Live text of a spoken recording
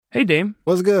Hey, Dame.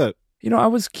 What's good? I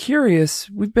was curious.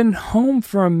 We've been home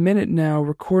for a minute now,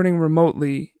 recording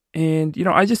remotely. And,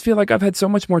 I just feel like I've had so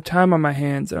much more time on my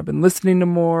hands. I've been listening to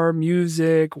more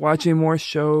music, watching more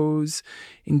shows,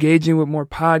 engaging with more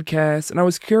podcasts. And I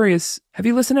was curious, have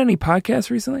you listened to any podcasts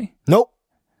recently? Nope.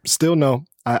 Still no.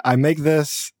 I make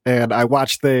this and I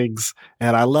watch things,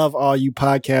 and I love all you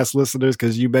podcast listeners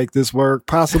because you make this work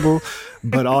possible.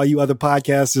 But all you other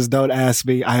podcasters, don't ask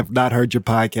me. I have not heard your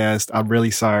podcast. I'm really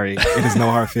sorry. It is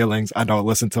no hard feelings. I don't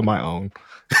listen to my own.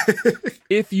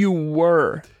 If you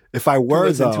were If I were, to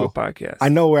listen though, to a podcast, I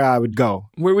know where I would go.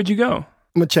 where would you go?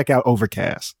 I'm going to check out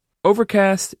Overcast.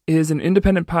 Overcast is an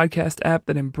independent podcast app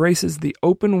that embraces the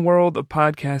open world of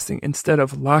podcasting instead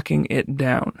of locking it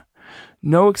down.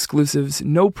 No exclusives,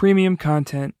 no premium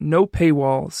content, no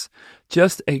paywalls,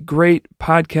 just a great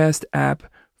podcast app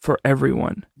for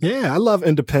everyone. Yeah, I love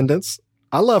independence.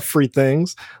 I love free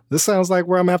things. This sounds like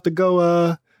where I'm going to have to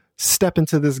go step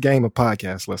into this game of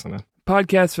podcast listening.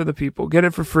 Podcast for the people. Get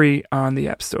it for free on the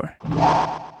App Store.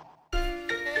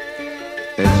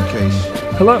 Education.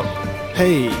 Hello,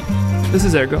 Hey, this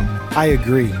is Ergo. I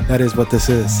agree. That is what this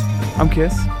is. I'm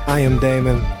Kiss. I am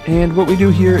Damon. And what we do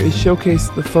here is showcase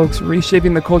the folks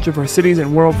reshaping the culture of our cities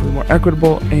and world for the more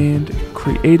equitable and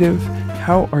creative.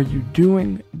 How are you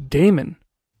doing, Damon?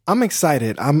 I'm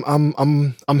excited.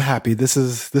 I'm happy. This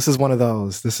is one of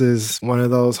those. This is one of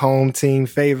those home team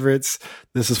favorites.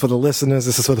 This is for the listeners.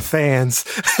 This is for the fans.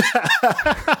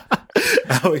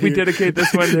 We dedicate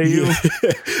this one to you.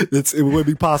 It would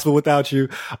be possible without you.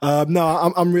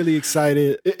 No, I'm really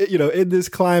excited. In this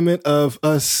climate of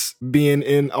us being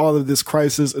in all of this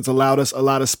crisis, it's allowed us a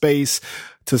lot of space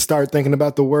to start thinking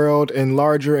about the world in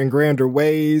larger and grander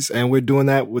ways. And we're doing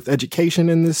that with education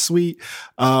in this suite.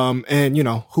 And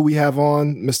who we have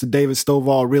on, Mr. David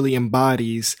Stovall, really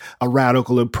embodies a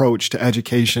radical approach to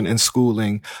education and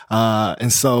schooling.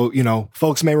 And so,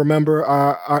 folks may remember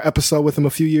our episode with him a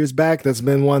few years back. That's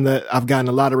been one that I've gotten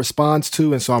a lot of response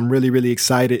to. And so I'm really, really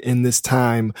excited in this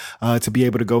time, to be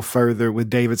able to go further with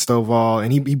David Stovall.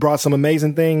 And he brought some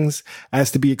amazing things as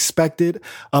to be expected,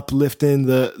 uplifting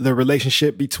the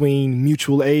relationship between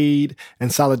mutual aid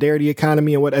and solidarity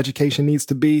economy and what education needs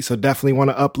to be. So definitely want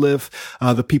to uplift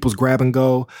the People's Grab and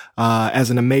Go as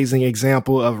an amazing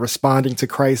example of responding to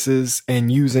crisis and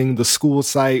using the school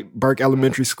site, Burke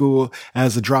Elementary School,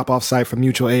 as a drop-off site for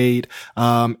mutual aid.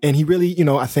 And he really,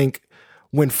 I think,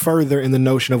 went further in the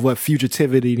notion of what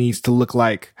fugitivity needs to look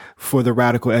like for the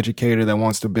radical educator that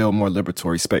wants to build more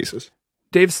liberatory spaces.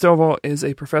 Dave Stovall is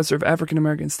a professor of African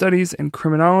American Studies and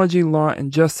Criminology, Law,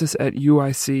 and Justice at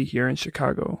UIC here in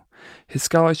Chicago. His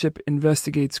scholarship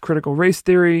investigates critical race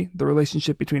theory, the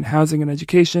relationship between housing and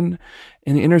education,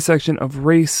 and the intersection of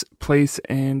race, place,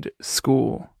 and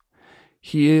school.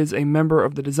 He is a member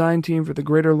of the design team for the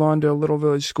Greater Lawndale Little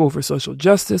Village School for Social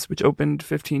Justice, which opened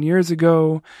 15 years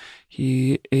ago.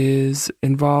 He is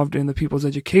involved in the People's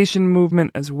Education Movement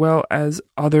as well as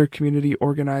other community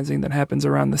organizing that happens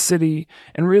around the city,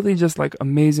 and really just like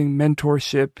amazing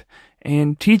mentorship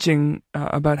and teaching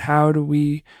about how do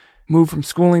we move from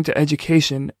schooling to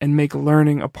education and make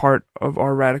learning a part of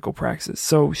our radical praxis.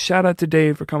 So shout out to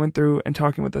Dave for coming through and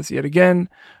talking with us yet again.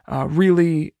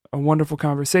 Really a wonderful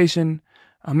conversation.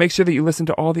 Make sure that you listen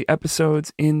to all the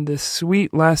episodes in this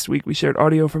suite. Last week, we shared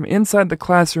audio from inside the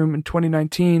classroom in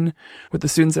 2019 with the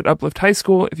students at Uplift High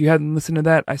School. If you hadn't listened to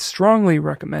that, I strongly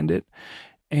recommend it.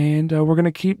 And we're going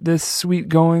to keep this suite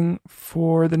going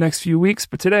for the next few weeks.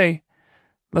 But today,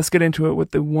 let's get into it with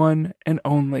the one and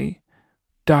only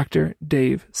Dr.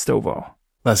 Dave Stovall.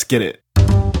 Let's get it.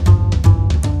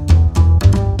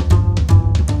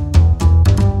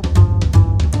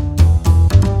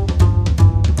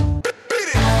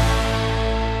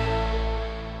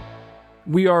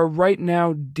 We are right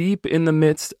now deep in the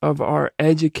midst of our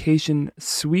education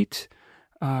suite,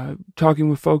 talking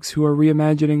with folks who are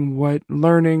reimagining what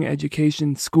learning,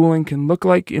 education, schooling can look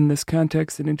like in this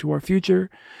context and into our future.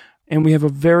 And we have a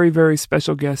very, very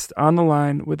special guest on the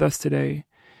line with us today.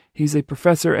 He's a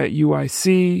professor at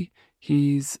UIC.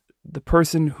 He's the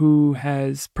person who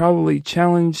has probably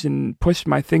challenged and pushed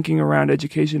my thinking around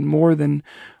education more than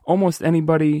almost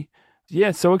anybody.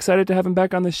 Yeah, so excited to have him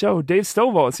back on the show. Dave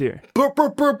Stovall is here.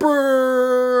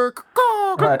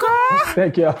 Right.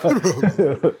 Thank y'all.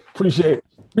 Appreciate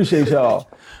y'all.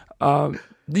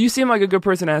 You seem like a good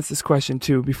person to ask this question,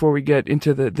 too, before we get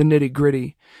into the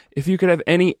nitty-gritty. If you could have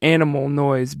any animal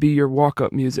noise be your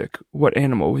walk-up music, what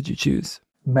animal would you choose?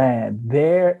 Man,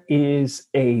 there is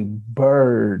a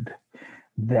bird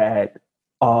that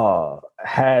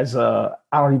has I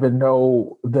don't even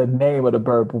know the name of the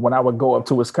bird, but when I would go up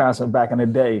to Wisconsin back in the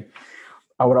day,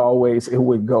 it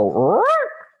would go.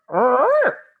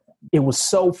 It was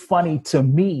so funny to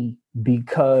me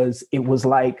because it was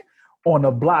like on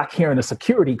the block hearing a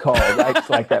security call, right? It's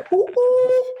like that. Ooh,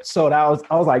 ooh. So I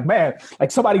was like, man, like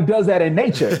somebody does that in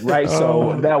nature, right?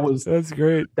 So that's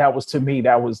great. That was, to me,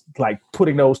 that was like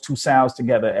putting those two sounds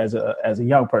together as a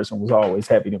young person was always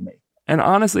heavy to me. And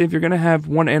honestly, if you're going to have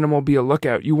one animal be a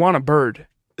lookout, you want a bird.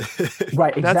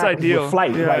 Right, exactly. That's ideal. With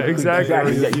flight, yeah, right?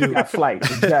 Exactly. Yeah, you got flight,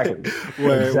 exactly.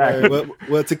 Right.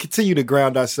 Well, to continue to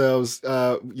ground ourselves,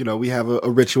 we have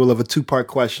a ritual of a 2-part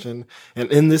question,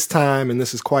 and in this time, and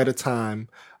this is quite a time,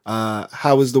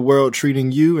 how is the world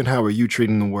treating you, and how are you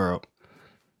treating the world?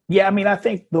 Yeah, I mean, I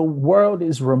think the world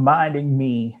is reminding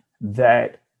me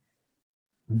that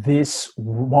this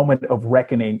moment of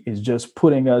reckoning is just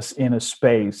putting us in a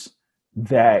space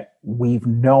that we've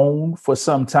known for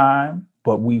some time,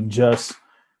 but we've just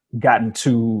gotten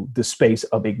to the space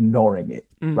of ignoring it,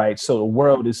 right? So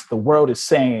the world is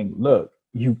saying, look,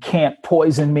 you can't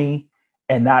poison me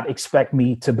and not expect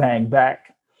me to bang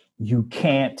back. You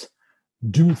can't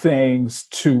do things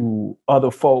to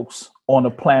other folks on the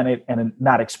planet and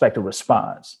not expect a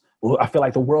response. Well, I feel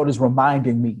like the world is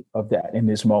reminding me of that in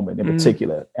this moment in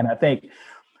particular. And I think,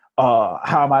 how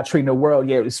am I treating the world?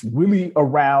 Yeah, it's really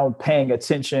around paying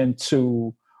attention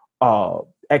to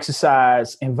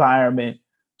exercise, environment,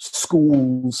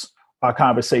 schools, our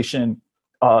conversation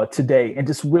today, and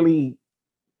just really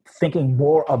thinking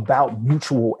more about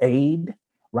mutual aid,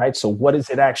 right? So what does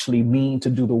it actually mean to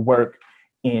do the work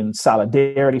in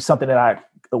solidarity? Something that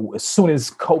as soon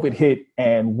as COVID hit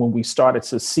and when we started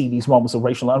to see these moments of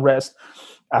racial unrest,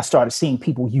 I started seeing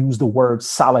people use the word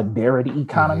solidarity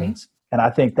economies. And I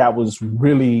think that was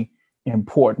really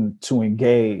important to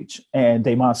engage. And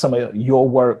Damon, some of your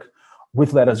work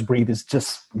with Let Us Breathe is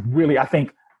just really, I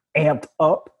think, amped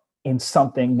up in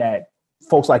something that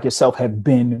folks like yourself have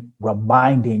been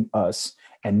reminding us.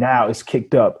 And now it's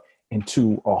kicked up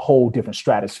into a whole different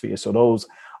stratosphere. So those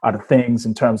are the things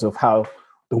in terms of how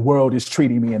the world is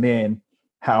treating me and then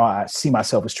how I see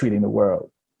myself as treating the world.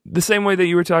 The same way that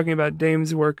you were talking about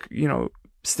Dame's work,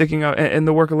 sticking out, and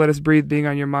the work of Let Us Breathe being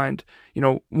on your mind.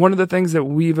 One of the things that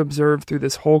we've observed through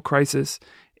this whole crisis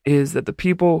is that the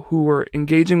people who were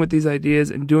engaging with these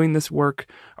ideas and doing this work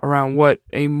around what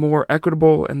a more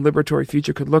equitable and liberatory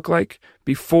future could look like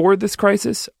before this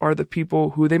crisis are the people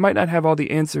who, they might not have all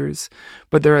the answers,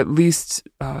 but they're at least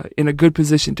in a good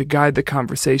position to guide the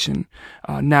conversation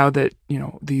now that,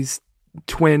 these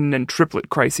twin and triplet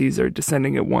crises are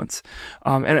descending at once.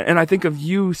 And I think of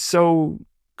you so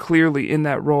clearly in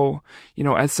that role,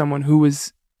 as someone who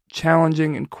was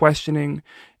challenging and questioning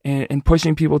and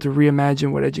pushing people to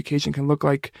reimagine what education can look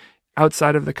like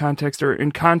outside of the context or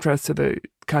in contrast to the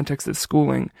context of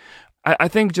schooling. I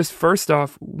think just first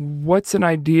off, what's an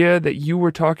idea that you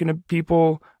were talking to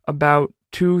people about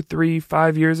 2, 3,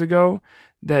 5 years ago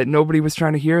that nobody was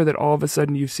trying to hear that all of a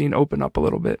sudden you've seen open up a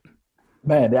little bit?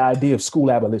 Man, the idea of school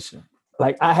abolition.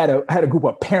 Like I had a group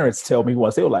of parents tell me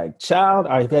once, they were like, "Child,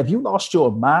 have you lost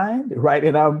your mind?" Right.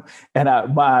 And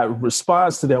my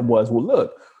response to them was, well,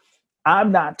 look,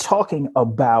 I'm not talking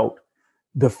about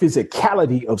the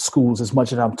physicality of schools as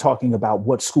much as I'm talking about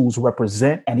what schools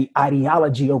represent and the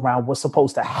ideology around what's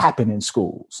supposed to happen in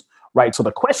schools, right? So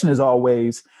the question is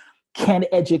always, can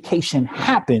education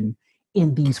happen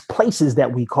in these places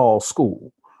that we call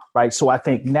school, right? So I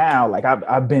think now, like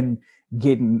I've been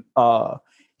getting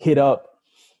hit up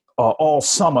all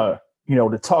summer,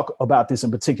 to talk about this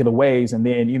in particular ways. And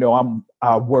then,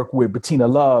 I work with Bettina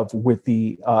Love with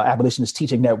the Abolitionist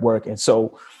Teaching Network. And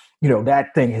so,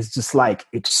 that thing has just like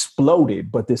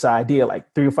exploded. But this idea,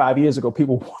 like 3 or 5 years ago,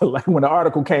 people like when the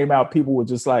article came out, people were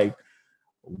just like,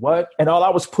 what? And all I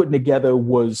was putting together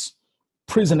was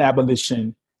prison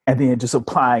abolition and then just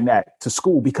applying that to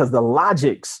school because the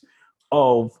logics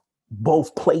of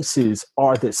both places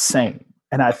are the same.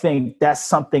 And I think that's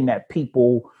something that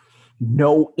people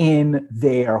know in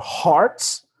their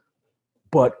hearts,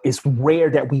 but it's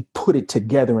rare that we put it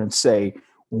together and say,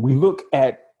 when we look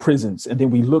at prisons and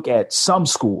then we look at some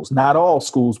schools, not all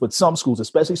schools, but some schools,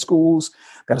 especially schools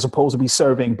that are supposed to be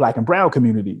serving Black and brown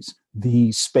communities,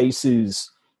 these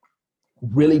spaces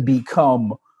really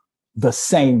become the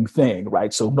same thing,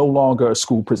 right? So no longer a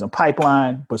school prison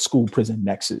pipeline, but school prison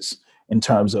nexus in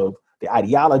terms of the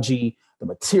ideology, the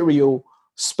material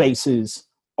spaces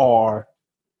are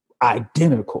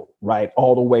identical, right?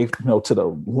 All the way, to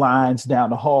the lines down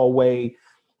the hallway,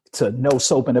 to no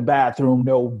soap in the bathroom,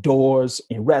 no doors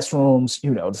in restrooms,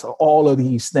 so all of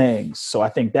these things. So I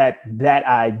think that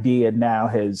idea now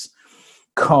has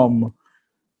come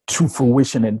to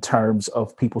fruition in terms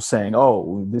of people saying,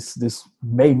 oh, this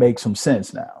may make some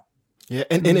sense now. Yeah,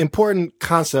 and an important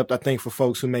concept, I think, for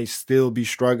folks who may still be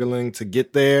struggling to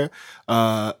get there,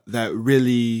 that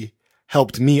really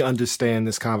helped me understand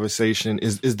this conversation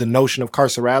is the notion of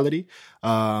carcerality.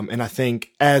 And I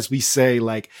think as we say,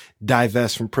 like,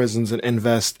 divest from prisons and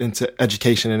invest into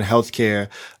education and healthcare,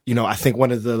 I think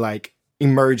one of the like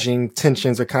emerging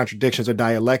tensions or contradictions or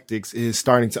dialectics is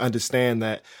starting to understand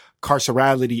that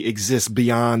carcerality exists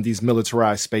beyond these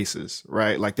militarized spaces,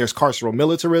 right? Like there's carceral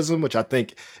militarism, which I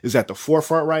think is at the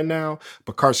forefront right now,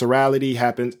 but carcerality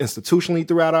happens institutionally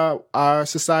throughout our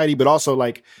society, but also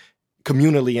like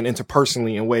communally and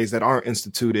interpersonally in ways that aren't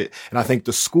instituted. And I think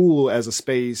the school as a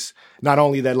space, not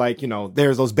only that, like,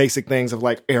 there's those basic things of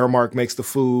like Aramark makes the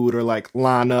food or like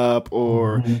line up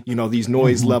or, these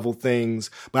noise level things.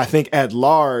 But I think at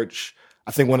large,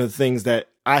 I think one of the things that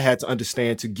I had to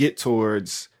understand to get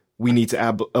towards we need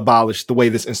to abolish the way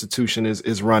this institution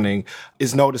is running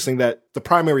is noticing that the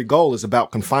primary goal is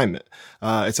about confinement.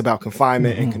 It's about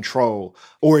confinement and control,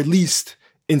 or at least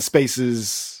in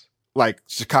spaces like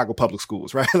Chicago public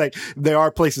schools, right? Like there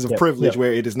are places of privilege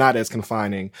where it is not as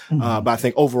confining. But I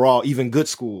think overall, even good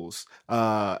schools,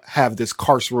 have this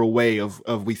carceral way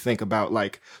of we think about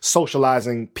like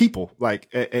socializing people,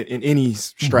 like in any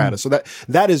strata. So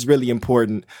that is really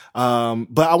important.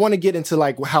 But I want to get into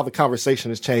like how the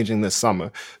conversation is changing this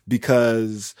summer,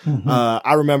 because,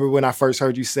 I remember when I first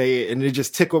heard you say it and it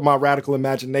just tickled my radical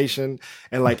imagination.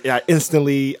 And like, I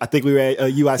think we were at a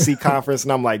UIC conference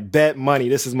and I'm like, bet money,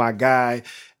 this is my guy.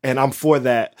 And I'm for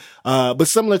that. But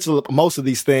similar to most of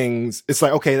these things, it's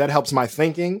like, okay, that helps my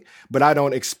thinking, but I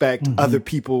don't expect other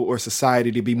people or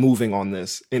society to be moving on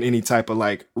this in any type of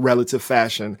like relative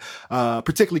fashion.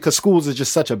 Particularly because schools is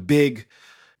just such a big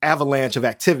avalanche of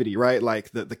activity, right? Like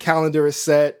the calendar is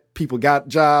set. People got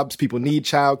jobs. People need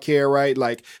childcare, right?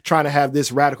 Like trying to have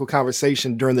this radical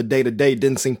conversation during the day to day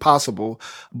didn't seem possible.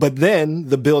 But then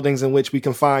the buildings in which we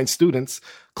confine students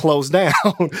closed down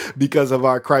because of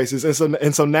our crisis.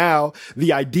 And so now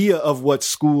the idea of what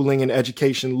schooling and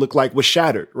education looked like was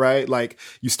shattered, right? Like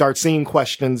you start seeing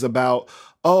questions about,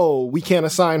 oh, we can't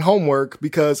assign homework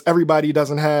because everybody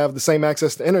doesn't have the same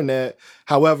access to internet.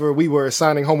 However, we were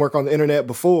assigning homework on the internet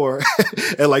before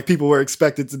and like people were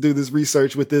expected to do this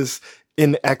research with this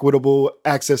inequitable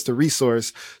access to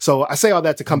resource. So I say all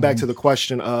that to come back to the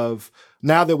question of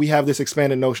now that we have this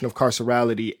expanded notion of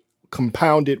carcerality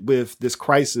compounded with this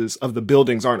crisis of the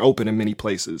buildings aren't open in many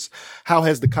places, how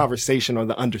has the conversation or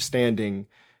the understanding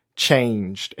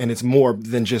changed? And it's more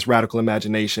than just radical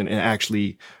imagination and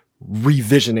actually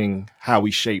revisioning how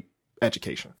we shape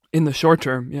education in the short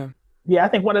term. Yeah, I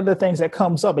think one of the things that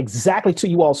comes up exactly to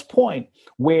you all's point,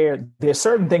 where there's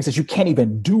certain things that you can't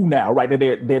even do now, right?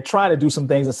 They're trying to do some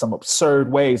things in some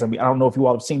absurd ways. I mean, I don't know if you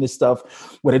all have seen this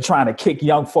stuff where they're trying to kick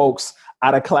young folks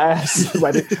out of class,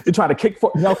 right? They're trying to kick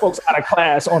young folks out of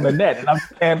class on the net.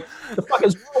 And the fuck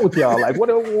is wrong with y'all? Like, what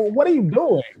are you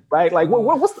doing, right? Like,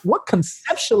 what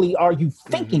conceptually are you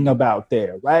thinking about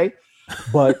there, right?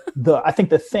 But I think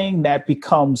the thing that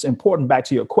becomes important, back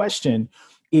to your question,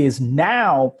 is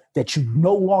now that you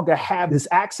no longer have this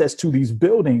access to these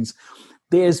buildings,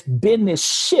 there's been this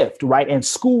shift, right? And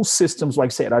school systems, like I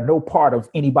said, are no part of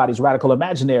anybody's radical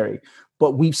imaginary.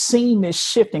 But we've seen this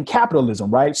shift in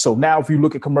capitalism, right? So now if you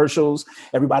look at commercials,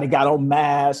 everybody got on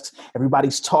masks,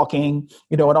 everybody's talking,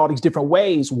 in all these different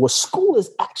ways. Well, school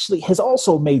has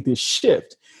also made this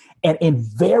shift. And in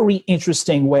very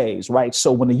interesting ways, right?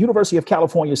 So when the University of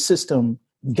California system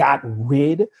got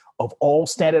rid of all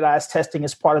standardized testing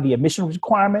as part of the admission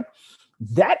requirement,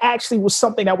 that actually was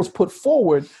something that was put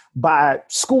forward by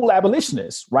school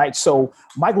abolitionists, right? So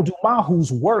Michael Dumas,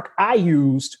 whose work I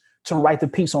used to write the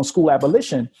piece on school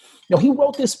abolition, he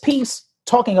wrote this piece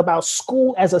talking about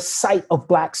school as a site of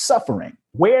Black suffering,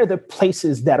 where the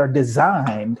places that are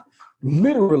designed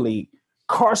literally,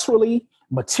 carcerally,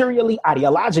 materially,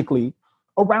 ideologically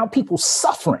around people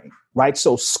suffering, right?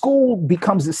 So school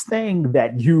becomes this thing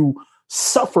that you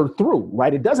suffer through,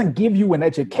 right? It doesn't give you an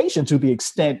education to the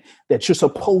extent that you're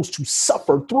supposed to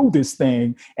suffer through this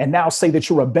thing and now say that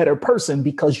you're a better person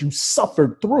because you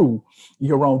suffered through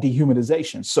your own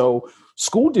dehumanization. So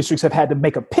school districts have had to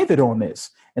make a pivot on this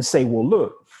and say, well,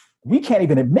 look, we can't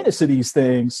even administer these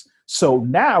things. So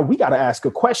now we got to ask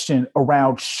a question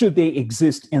around, should they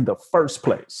exist in the first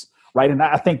place? Right. And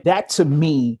I think that to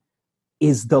me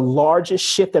is the largest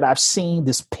shift that I've seen,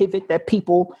 this pivot that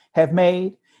people have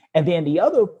made. And then the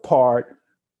other part,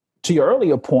 to your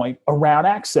earlier point, around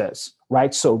access.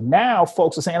 Right. So now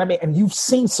folks are saying, and you've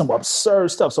seen some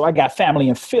absurd stuff. So I got family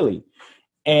in Philly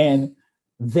and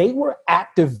they were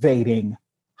activating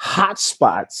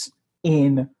hotspots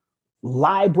in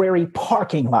library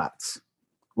parking lots,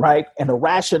 right? And the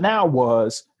rationale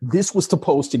was this was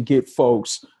supposed to get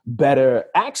folks better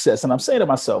access. And I'm saying to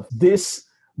myself, this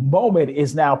moment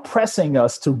is now pressing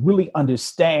us to really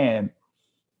understand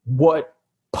what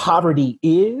poverty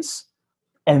is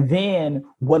and then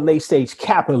what late stage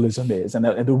capitalism is. And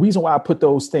the reason why I put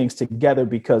those things together,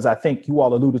 because I think you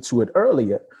all alluded to it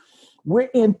earlier, we're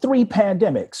in 3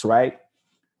 pandemics, right?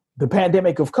 The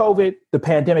pandemic of COVID, the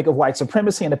pandemic of white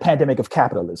supremacy, and the pandemic of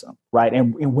capitalism, right?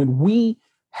 And when we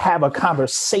have a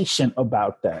conversation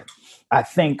about that, I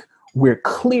think we're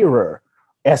clearer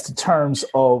as to terms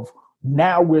of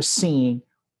now we're seeing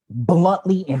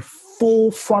bluntly in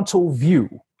full frontal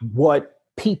view what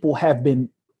people have been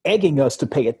egging us to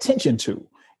pay attention to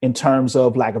in terms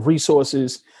of lack of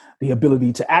resources, the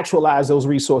ability to actualize those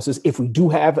resources if we do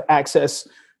have access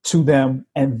to them,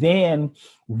 and then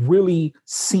really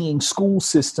seeing school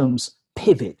systems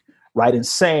pivot, right? And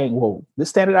saying, well, this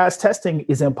standardized testing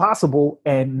is impossible.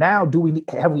 And now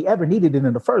have we ever needed it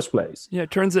in the first place? Yeah,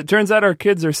 it turns out our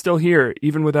kids are still here,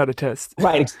 even without a test.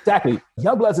 Right, exactly.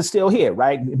 Youngbloods are still here,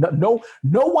 right? No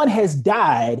one has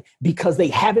died because they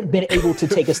haven't been able to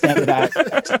take a standardized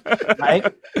test,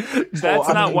 right? That's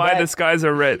not why the skies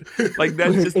are red. Like,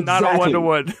 that's just exactly. Not a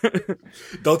one-to-one.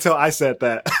 Don't tell I said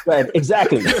that. Right,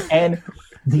 exactly. And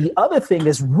the other thing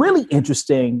that's really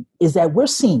interesting is that we're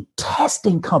seeing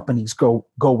testing companies go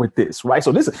with this, right?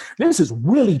 So this is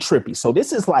really trippy. So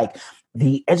this is like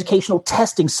the Educational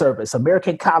Testing Service,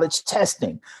 American College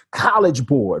Testing, College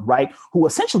Board, right? Who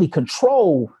essentially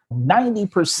control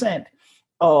 90%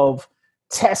 of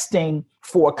testing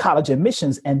for college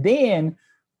admissions. And then an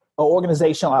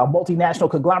organization, a multinational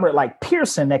conglomerate like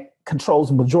Pearson that controls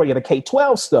the majority of the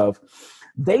K-12 stuff.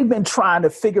 They've been trying to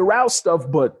figure out stuff,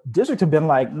 but districts have been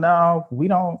like, no, we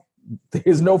don't,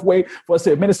 there's no way for us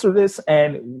to administer this.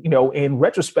 And, in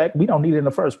retrospect, we don't need it in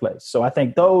the first place. So I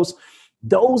think those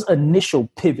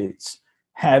initial pivots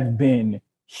have been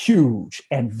huge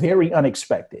and very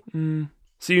unexpected.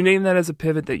 So you name that as a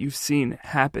pivot that you've seen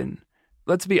happen.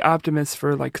 Let's be optimists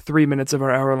for like 3 minutes of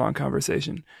our hour-long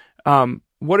conversation.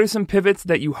 What are some pivots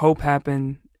that you hope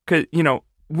happen? Because,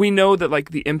 we know that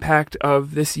like the impact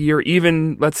of this year,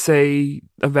 even let's say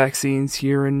a vaccine's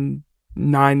here in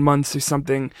 9 months or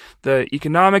something, the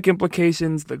economic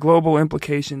implications, the global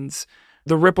implications,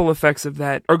 the ripple effects of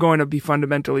that are going to be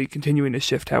fundamentally continuing to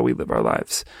shift how we live our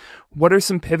lives. What are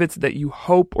some pivots that you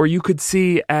hope or you could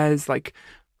see as like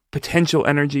potential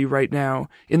energy right now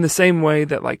in the same way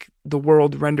that like the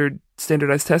world rendered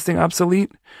standardized testing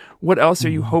obsolete? What else are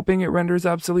you hoping it renders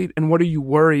obsolete? And what are you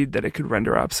worried that it could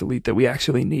render obsolete that we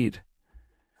actually need?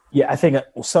 Yeah, I think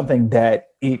something that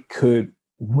it could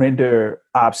render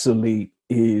obsolete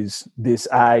is this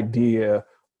idea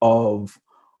of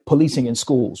policing in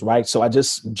schools, right? So I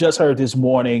just heard this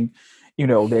morning,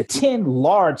 there are 10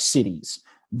 large cities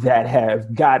that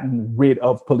have gotten rid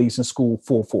of police in school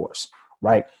full force,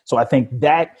 right? So I think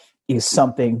that is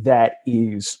something that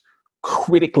is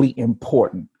critically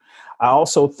important. I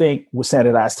also think with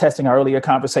standardized testing, our earlier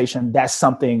conversation, that's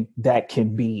something that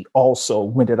can be also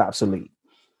rendered obsolete.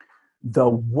 The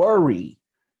worry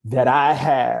that I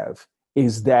have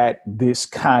is that this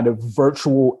kind of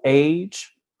virtual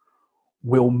age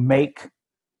will make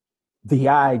the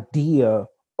idea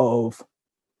of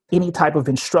any type of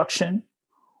instruction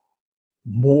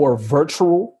more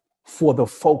virtual for the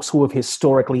folks who have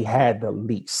historically had the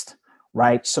least.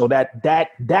 Right. So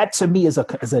that to me is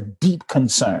a deep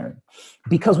concern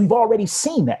because we've already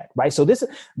seen that. Right. So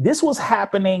this was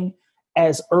happening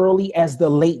as early as the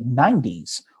late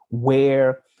 90s,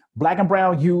 where Black and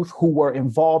brown youth who were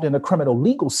involved in the criminal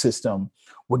legal system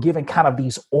were given kind of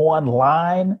these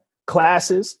online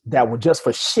classes that were just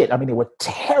for shit. I mean, they were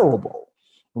terrible.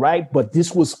 Right. But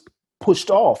this was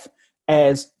pushed off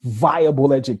as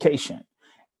viable education.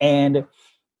 And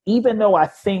even though I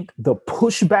think the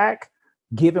pushback,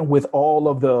 given with all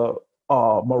of the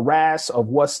morass of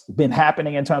what's been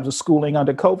happening in terms of schooling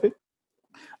under COVID,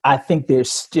 I think there's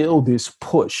still this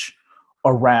push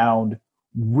around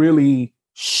really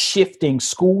shifting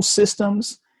school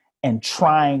systems and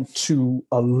trying to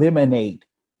eliminate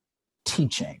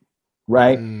teaching,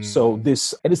 right? So and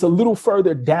it's a little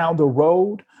further down the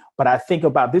road, but I think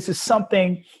about this is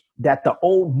something that the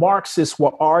old Marxists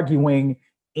were arguing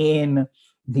in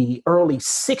the early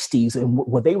 60s and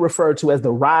what they refer to as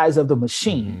the rise of the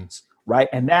machines, right?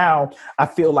 And now I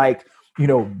feel like,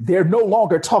 they're no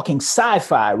longer talking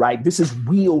sci-fi, right? This is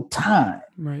real time.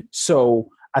 Right. So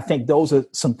I think those are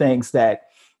some things that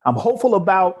I'm hopeful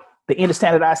about. The end of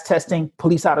standardized testing,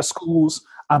 police out of schools.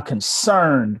 I'm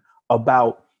concerned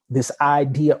about this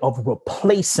idea of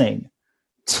replacing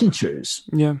teachers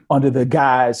Yeah. under the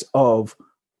guise of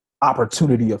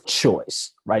opportunity of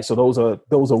choice, right? So those are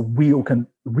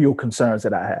real concerns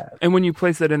that I have. And when you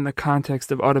place that in the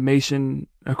context of automation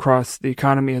across the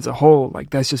economy as a whole,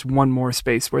 like that's just one more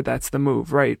space where that's the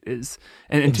move, right? And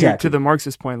Exactly. to the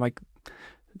Marxist point, like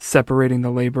separating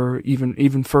the labor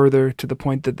even further to the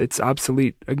point that it's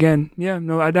obsolete. Again, yeah,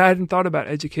 no, I hadn't thought about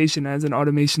education as an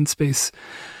automation space.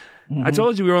 I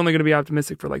told you we were only going to be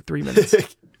optimistic for like 3 minutes.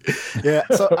 Yeah.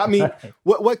 So, I mean,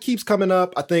 what keeps coming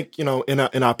up, I think, in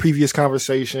our previous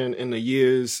conversation, in the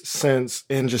years since,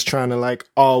 and just trying to like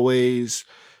always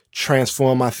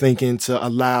transform my thinking to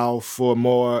allow for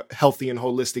more healthy and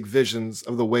holistic visions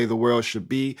of the way the world should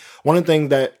be. One thing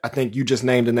that I think you just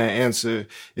named in that answer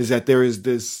is that there is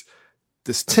this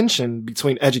tension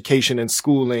between education and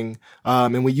schooling.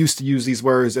 And we used to use these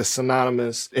words as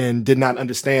synonymous and did not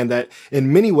understand that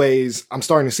in many ways, I'm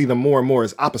starting to see them more and more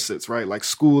as opposites, right? Like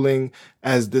schooling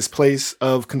as this place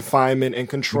of confinement and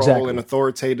control and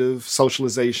authoritative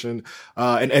socialization,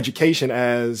 and education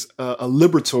as a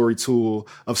liberatory tool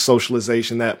of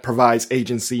socialization that provides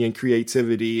agency and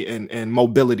creativity and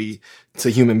mobility to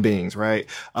human beings, right?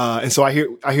 And so I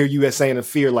hear you as saying a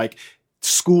fear like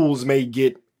schools may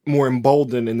get more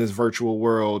emboldened in this virtual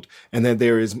world, and that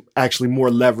there is actually more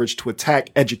leverage to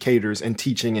attack educators and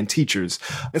teaching and teachers.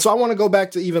 And so I want to go back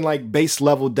to even like base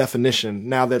level definition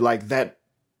now that like that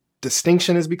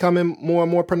distinction is becoming more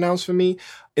and more pronounced for me,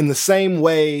 in the same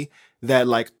way that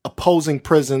like opposing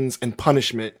prisons and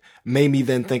punishment made me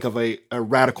then think of a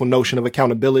radical notion of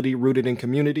accountability rooted in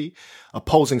community.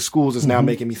 Opposing schools is now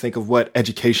making me think of what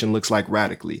education looks like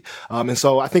radically. And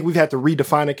so I think we've had to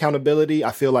redefine accountability. I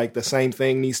feel like the same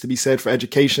thing needs to be said for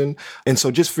education. And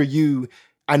so just for you,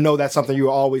 I know that's something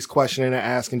you're always questioning and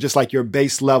asking, just like your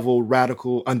base level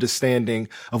radical understanding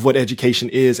of what education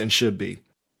is and should be.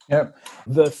 Yep.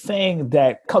 The thing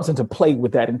that comes into play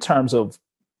with that in terms of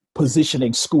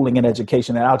positioning schooling and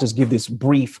education, and I'll just give this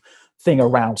brief thing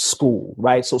around school,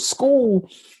 right? So school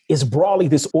is broadly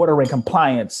this order and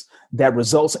compliance that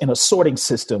results in a sorting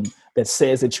system that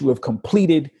says that you have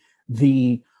completed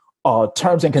the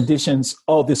terms and conditions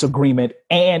of this agreement.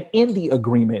 And in the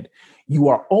agreement, you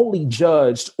are only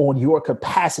judged on your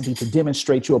capacity to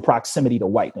demonstrate your proximity to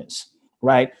whiteness,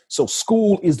 right? So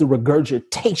school is the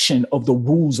regurgitation of the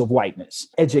rules of whiteness.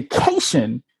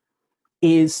 Education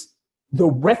is the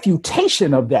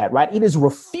refutation of that, right? It is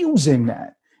refusing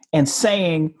that and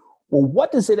saying, well,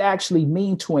 what does it actually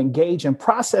mean to engage in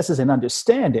processes and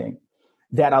understanding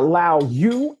that allow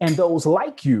you and those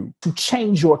like you to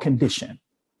change your condition?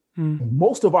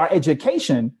 Most of our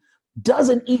education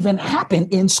doesn't even happen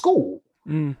in school.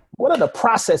 What are the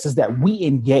processes that we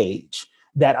engage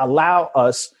that allow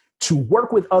us to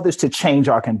work with others to change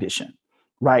our condition,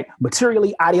 right?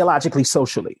 Materially, ideologically,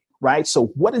 socially, right? So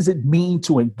what does it mean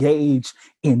to engage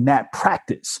in that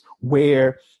practice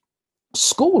where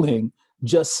schooling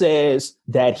just says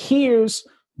that here's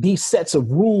these sets of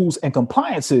rules and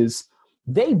compliances,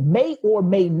 they may or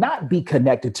may not be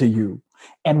connected to you.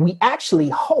 And we actually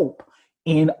hope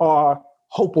in our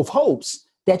hope of hopes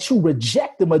that you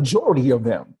reject the majority of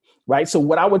them, right? So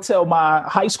what I would tell my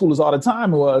high schoolers all the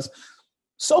time was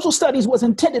social studies was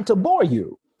intended to bore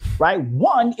you, right?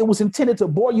 One, it was intended to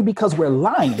bore you because we're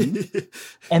lying.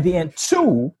 And then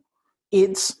two,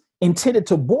 it's intended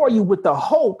to bore you with the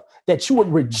hope that you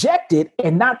would reject it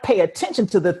and not pay attention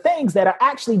to the things that are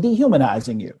actually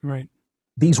dehumanizing you. Right.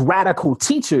 These radical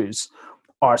teachers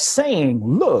are saying,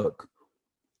 look,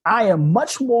 I am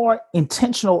much more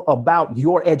intentional about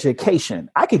your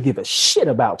education. I could give a shit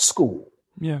about school.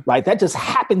 Yeah. Right. That just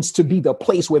happens to be the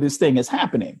place where this thing is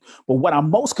happening. But what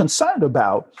I'm most concerned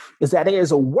about is that there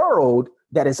is a world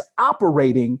that is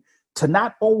operating to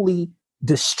not only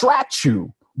distract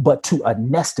you, but to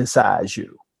anesthetize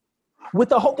you, with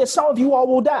the hope that some of you all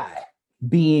will die.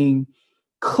 Being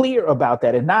clear about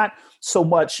that and not so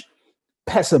much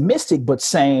pessimistic, but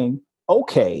saying,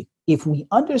 okay, if we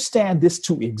understand this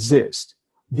to exist,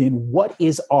 then what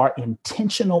is our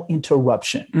intentional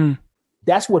interruption?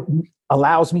 That's what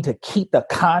allows me to keep the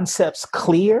concepts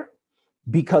clear,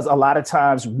 because a lot of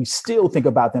times we still think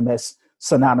about them as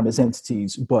synonymous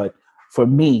entities. But for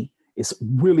me, it's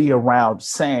really around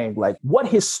saying, like, what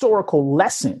historical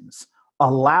lessons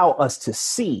allow us to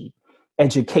see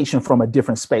education from a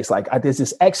different space. Like there's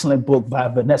this excellent book by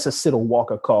Vanessa Siddle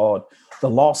Walker called The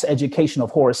Lost Education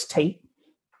of Horace Tate.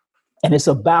 And it's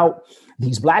about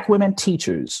these Black women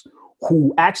teachers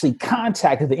who actually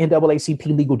contacted the NAACP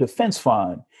Legal Defense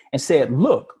Fund and said,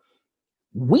 look,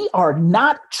 we are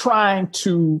not trying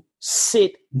to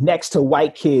sit next to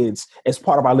white kids as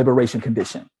part of our liberation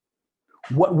condition.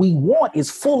 What we want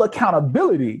is full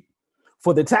accountability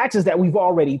for the taxes that we've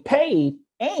already paid.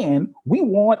 And we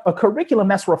want a curriculum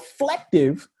that's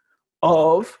reflective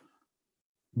of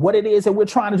what it is that we're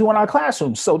trying to do in our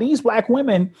classrooms. So these Black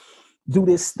women do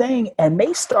this thing and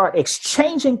they start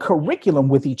exchanging curriculum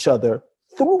with each other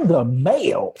through the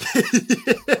mail.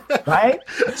 Right?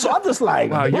 So I'm just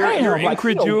like, wow, your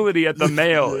incredulity at the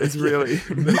mail is really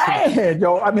man,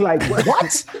 yo. I mean, like,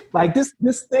 what? Like this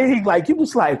thing, like he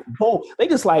was like, whoa, they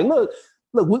just like, look,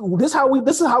 this is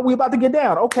how we about to get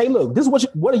down. Okay, look, this is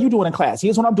what are you doing in class?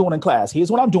 Here's what I'm doing in class. Here's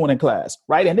what I'm doing in class.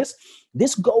 Right. And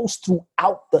this goes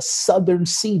throughout the Southern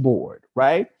Seaboard,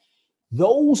 right?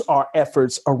 Those are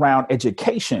efforts around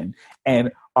education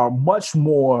and are much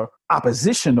more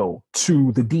oppositional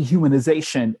to the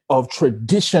dehumanization of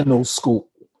traditional school,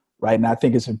 right? And I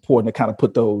think it's important to kind of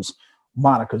put those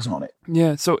monikers on it.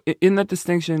 Yeah. So in that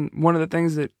distinction, one of the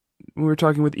things that we were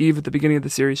talking with Eve at the beginning of the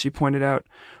series, she pointed out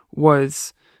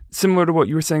was similar to what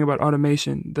you were saying about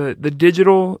automation. The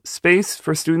digital space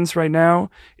for students right now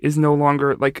is no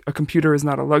longer like a computer is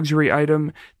not a luxury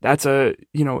item. That's in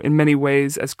many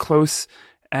ways as close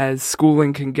as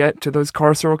schooling can get to those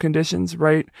carceral conditions,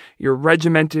 right? You're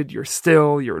regimented, you're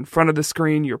still, you're in front of the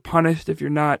screen, you're punished if you're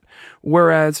not.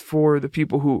 Whereas for the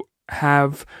people who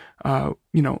have,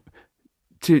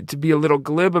 to be a little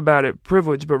glib about it,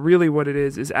 privilege, but really what it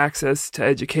is access to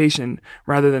education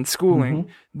rather than schooling.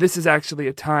 Mm-hmm. This is actually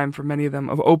a time for many of them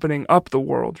of opening up the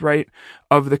world, right?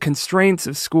 Of the constraints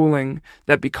of schooling,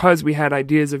 that because we had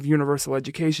ideas of universal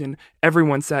education,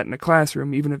 everyone sat in a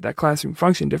classroom, even if that classroom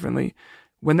functioned differently.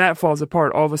 When that falls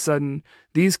apart, all of a sudden,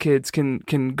 these kids can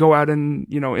go out in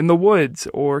the woods,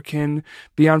 or can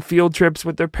be on field trips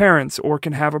with their parents, or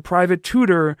can have a private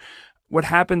tutor. What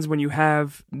happens when you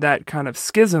have that kind of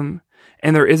schism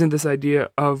and there isn't this idea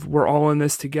of we're all in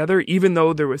this together, even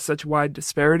though there was such wide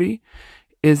disparity,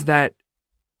 is that,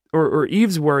 or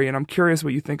Eve's worry, and I'm curious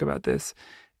what you think about this,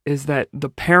 is that the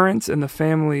parents and the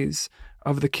families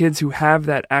of the kids who have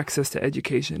that access to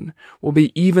education will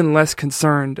be even less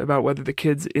concerned about whether the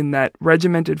kids in that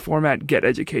regimented format get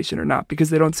education or not, because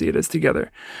they don't see it as together.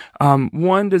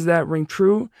 One, does that ring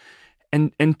true?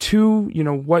 And two,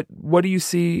 what do you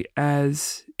see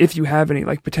as, if you have any,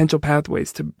 like potential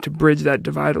pathways to bridge that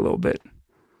divide a little bit?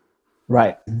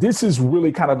 Right. This is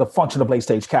really kind of the function of late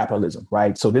stage capitalism,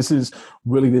 right? So this is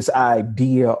really this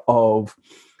idea of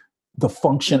the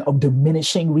function of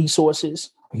diminishing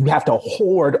resources. You have to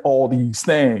hoard all these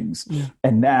things. Yeah.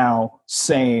 And now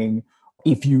saying,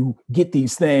 if you get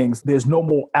these things, there's no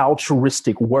more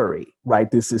altruistic worry, right?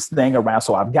 There's this thing around,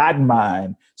 so I've gotten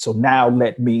mine, so now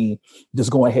let me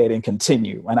just go ahead and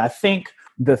continue. And I think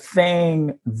the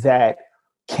thing that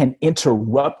can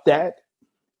interrupt that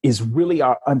is really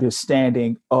our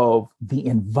understanding of the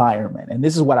environment. And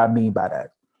this is what I mean by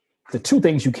that. The two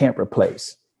things you can't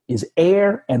replace is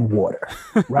air and water,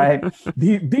 right?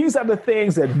 These are the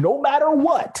things that no matter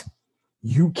what,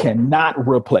 you cannot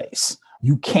replace.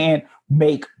 You can't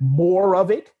make more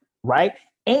of it, right?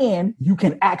 And you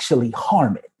can actually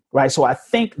harm it, right? So I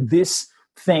think this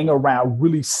thing around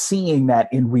really seeing that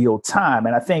in real time,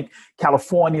 and I think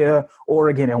California,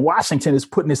 Oregon, and Washington is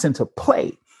putting this into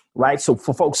play, right? So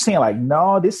for folks saying like,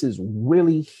 no, this is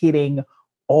really hitting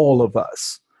all of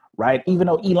us, right? Even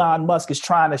though Elon Musk is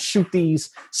trying to shoot these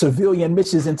civilian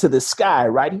missions into the sky,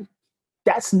 right?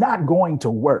 That's not going to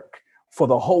work for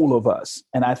the whole of us.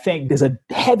 And I think there's a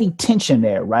heavy tension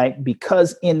there, right?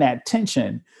 Because in that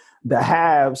tension, the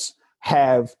haves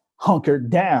have hunkered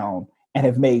down and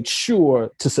have made sure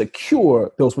to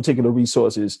secure those particular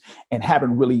resources and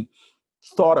haven't really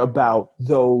thought about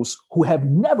those who have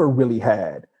never really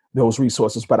had those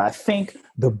resources. But I think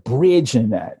the bridge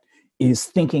in that is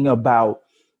thinking about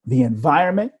the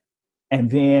environment, and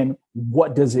then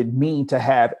what does it mean to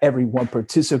have everyone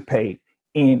participate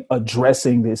in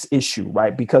addressing this issue,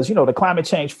 right? Because, the climate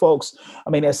change folks,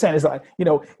 they're saying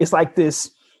it's like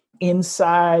this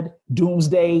inside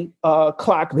doomsday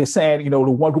clock. They're saying, the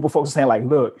one group of folks are saying like,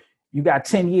 look, you got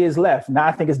 10 years left. Now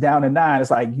I think it's down to 9.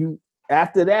 It's like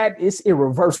after that, it's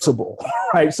irreversible,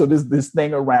 right? So this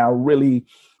thing around really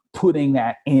putting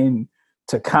that into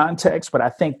context, but I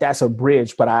think that's a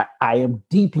bridge. But I am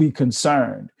deeply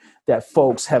concerned that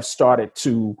folks have started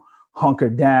to hunker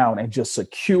down and just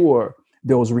secure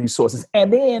those resources,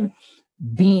 and then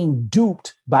being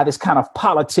duped by this kind of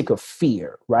politic of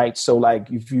fear, right? So like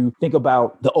if you think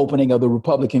about the opening of the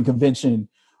Republican convention,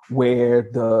 where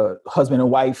the husband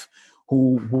and wife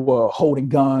who were holding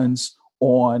guns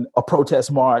on a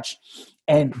protest march,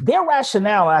 and their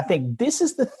rationale, and I think this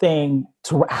is the thing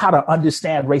to how to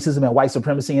understand racism and white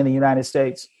supremacy in the United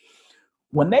States,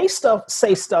 when they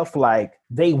say stuff like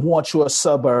they want your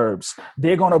suburbs,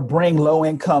 they're going to bring low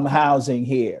income housing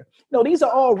here. No, these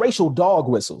are all racial dog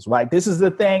whistles, right? This is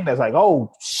the thing that's like,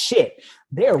 oh shit,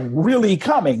 they're really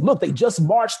coming. Look, they just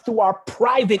marched through our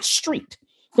private street.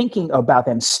 Thinking about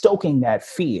them, stoking that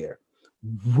fear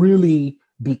really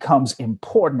becomes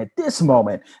important at this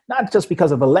moment, not just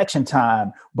because of election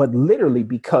time, but literally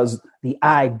because the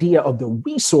idea of the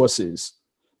resources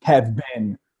have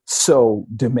been so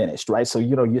diminished, right? So,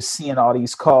 you're seeing all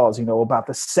these calls, about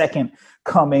the second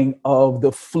coming of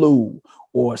the flu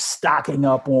or stocking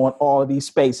up on all of these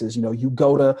spaces. You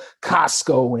go to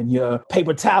Costco and your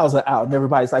paper towels are out and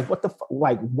everybody's like,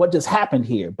 what just happened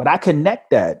here? But I connect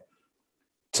that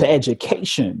to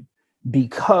education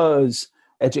because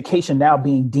education now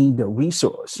being deemed a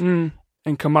resource. And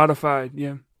commodified,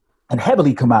 yeah. And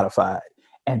heavily commodified.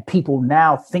 And people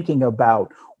now thinking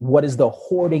about what is the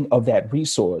hoarding of that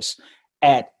resource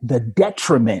at the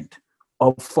detriment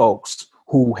of folks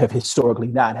who have historically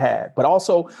not had. But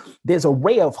also, there's a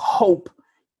ray of hope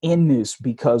in this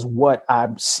because what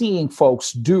I'm seeing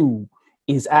folks do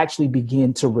is actually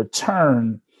begin to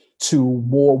return to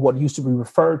more what used to be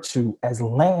referred to as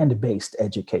land-based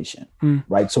education,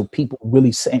 right? So people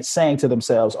really saying to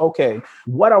themselves, okay,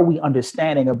 what are we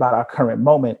understanding about our current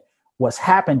moment, what's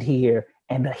happened here,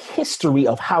 and the history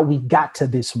of how we got to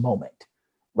this moment,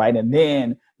 right? And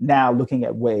then now looking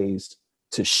at ways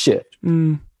to shift.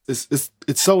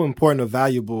 It's so important and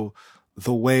valuable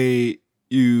the way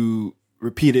you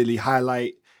repeatedly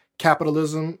highlight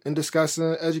capitalism in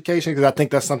discussing education, because I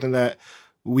think that's something that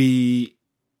we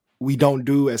don't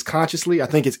do as consciously. I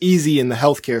think it's easy in the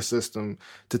healthcare system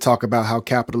to talk about how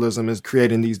capitalism is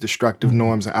creating these destructive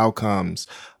norms and outcomes.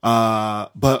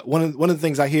 But one of the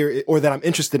things I hear or that I'm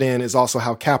interested in is also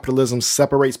how capitalism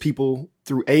separates people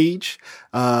through age,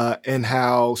 and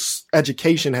how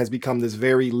education has become this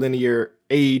very linear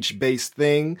age-based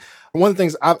thing. One of the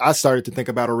things I started to think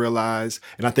about or realize,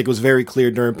 and I think it was very clear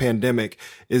during pandemic,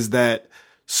 is that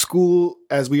school,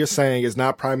 as we are saying, is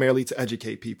not primarily to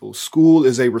educate people. School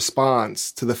is a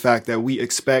response to the fact that we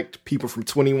expect people from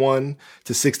 21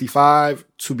 to 65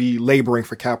 to be laboring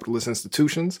for capitalist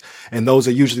institutions. And those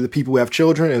are usually the people who have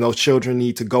children, and those children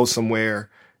need to go somewhere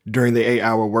during the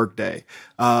 8-hour workday.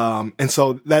 And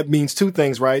so that means two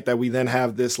things, right? That we then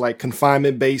have this like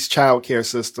confinement-based childcare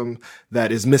system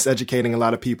that is miseducating a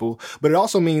lot of people. But it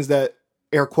also means that,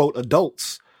 air quote,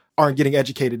 adults aren't getting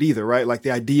educated either, right? Like the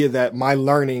idea that my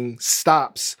learning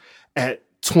stops at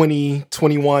 20,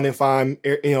 21 if I'm,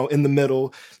 in the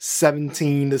middle,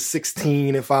 17 to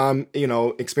 16 if I'm,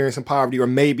 experiencing poverty, or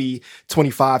maybe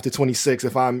 25 to 26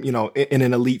 if I'm, in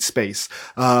an elite space.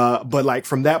 But like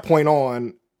from that point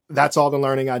on, that's all the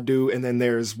learning I do. And then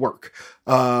there's work.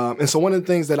 And so one of the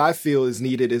things that I feel is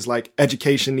needed is like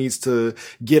education needs to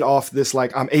get off this,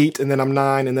 like I'm 8 and then I'm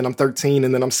 9 and then I'm 13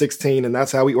 and then I'm 16. And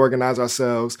that's how we organize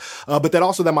ourselves. But that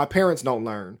also that my parents don't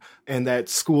learn and that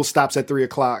school stops at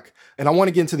 3:00. And I want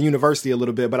to get into the university a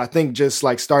little bit, but I think just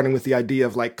like starting with the idea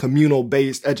of like communal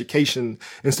based education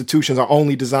institutions are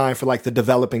only designed for like the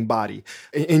developing body.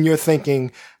 In your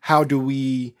thinking, how do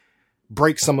we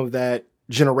break some of that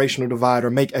generational divide or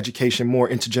make education more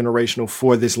intergenerational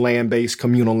for this land-based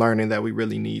communal learning that we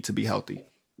really need to be healthy?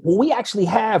 Well, we actually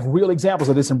have real examples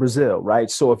of this in Brazil, right?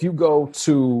 So if you go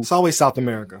to... It's always South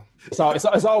America. It's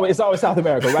always South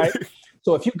America, right?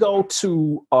 So if you go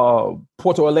to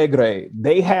Porto Alegre,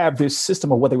 they have this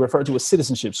system of what they refer to as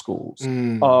citizenship schools.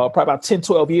 Probably about 10,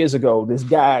 12 years ago, this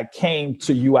guy came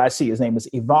to UIC. His name is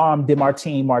Ivan de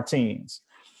Martins.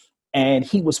 And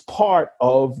he was part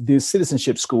of this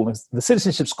citizenship school. And the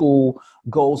citizenship school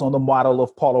goes on the model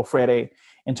of Paulo Freire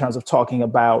in terms of talking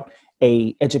about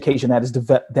a education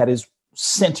that is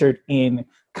centered in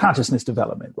consciousness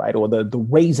development, right? Or the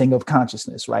raising of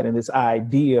consciousness, right? And this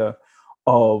idea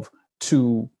of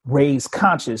to raise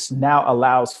conscious now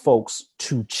allows folks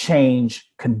to change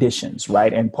conditions,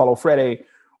 right? And Paulo Freire,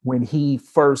 when he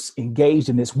first engaged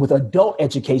in this with adult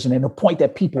education, and a point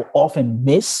that people often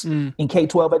miss in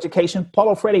K-12 education,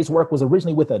 Paulo Freire's work was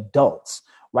originally with adults,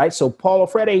 right? So Paulo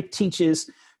Freire teaches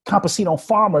campesino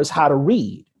farmers how to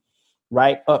read,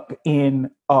 right? Up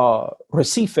in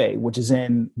Recife, which is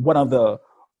in one of the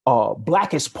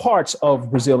blackest parts of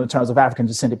Brazil in terms of African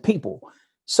descended people.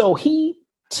 So he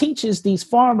teaches these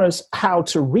farmers how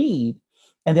to read,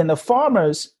 and then the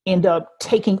farmers end up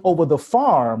taking over the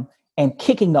farm and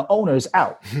kicking the owners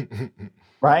out,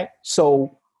 right?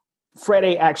 So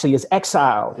Freire actually is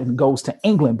exiled and goes to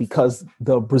England because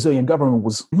the Brazilian government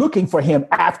was looking for him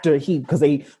because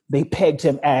they pegged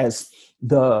him as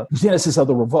the genesis of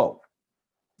the revolt.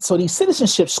 So these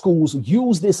citizenship schools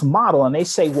use this model and they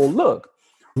say, well, look,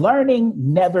 Learning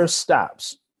never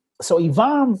stops. So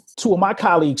Yvonne, two of my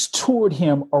colleagues, toured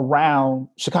him around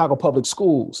Chicago public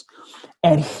schools,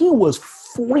 and he was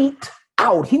freaked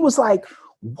out. He was like,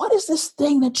 what is this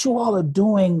thing that you all are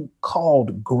doing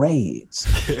called grades?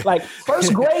 Like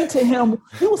first grade to him,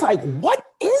 he was like, what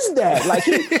is that? Like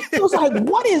he was like,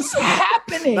 what is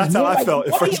happening? That's how I like, felt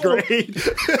in first grade.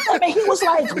 I mean, he was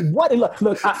like, what?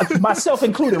 Look, myself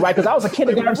included, right? Because I was a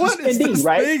kindergarten suspendee,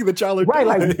 right? Thing that y'all are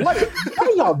right, doing? like what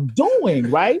are y'all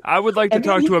doing, right? I would like to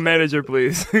talk to a manager,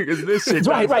 please. This shit.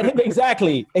 Right,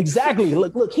 exactly.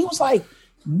 Look, he was like,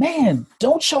 man,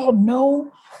 don't y'all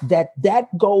know that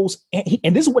goes,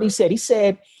 and this is what he said.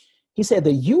 He said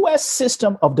the U.S.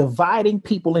 system of dividing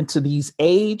people into these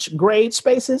age grade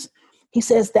spaces, he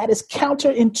says that is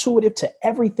counterintuitive to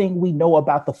everything we know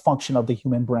about the function of the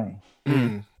human brain.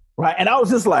 Mm. Right. And I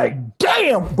was just like,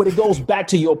 damn. But it goes back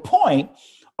to your point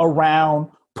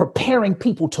around preparing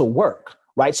people to work.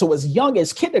 Right. So as young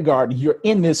as kindergarten, you're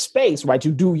in this space, right?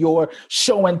 You do your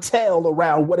show and tell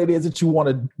around what it is that you want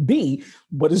to be,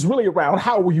 but it's really around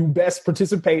how will you best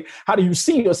participate? How do you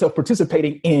see yourself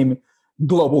participating in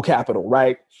global capital?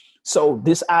 Right. So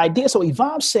this idea. So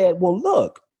Yvonne said, well,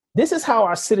 look, this is how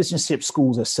our citizenship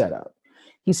schools are set up.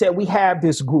 He said, we have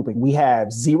this grouping. We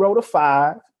have 0 to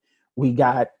 5. We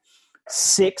got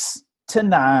 6 to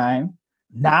 9,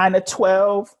 9 to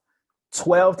 12.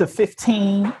 12 to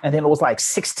 15, and then it was like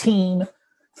 16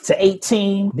 to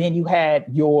 18. Then you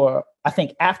had I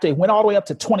think after it went all the way up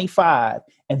to 25,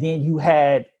 and then you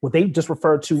had what they just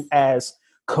referred to as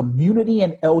community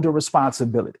and elder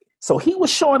responsibility. So he was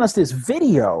showing us this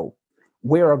video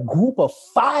where a group of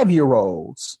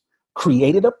 5-year-olds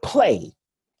created a play,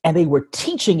 and they were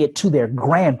teaching it to their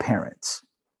grandparents.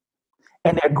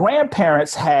 And their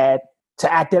grandparents had to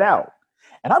act it out.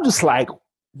 And I'm just like,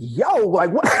 yo, like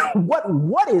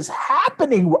what is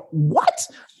happening? What?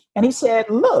 And he said,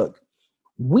 look,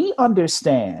 we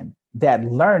understand that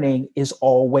learning is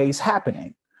always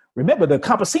happening. Remember, the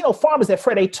campesino farmers that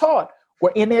Freire taught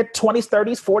were in their 20s,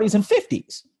 30s, 40s, and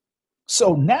 50s.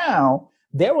 So now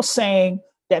they were saying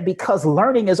that because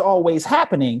learning is always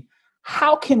happening,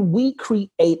 how can we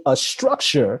create a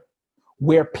structure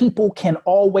where people can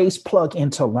always plug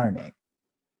into learning?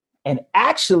 And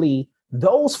actually,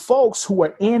 those folks who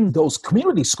are in those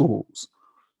community schools,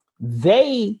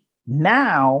 they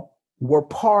now were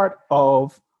part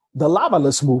of the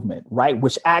Lavalist movement, right?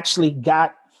 Which actually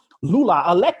got Lula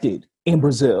elected in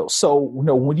Brazil. So,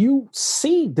 when you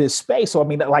see this space, so I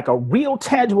mean, like a real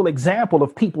tangible example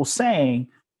of people saying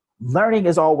learning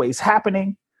is always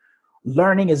happening,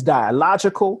 learning is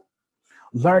dialogical,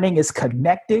 learning is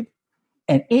connected,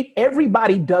 and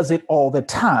everybody does it all the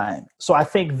time. So I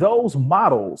think those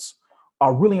models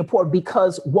are really important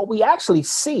because what we actually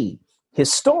see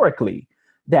historically,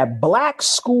 that Black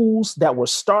schools that were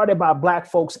started by Black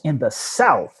folks in the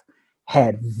South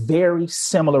had very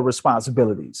similar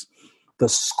responsibilities. The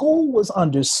school was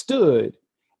understood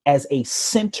as a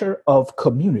center of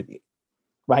community,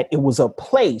 right? It was a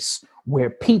place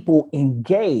where people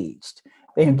engaged.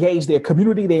 They engaged their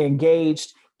community, they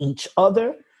engaged each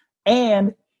other.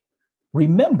 And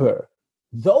remember,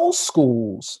 those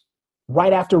schools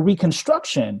right after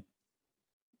Reconstruction,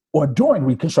 or during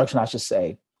Reconstruction, I should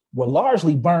say, were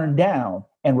largely burned down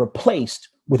and replaced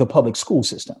with a public school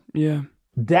system. Yeah.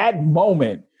 That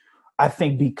moment, I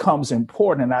think, becomes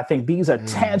important. And I think these are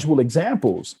tangible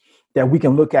examples that we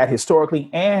can look at historically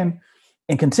and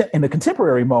in the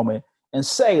contemporary moment and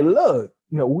say, look,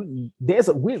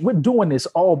 we're doing this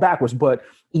all backwards. But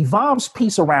Yvonne's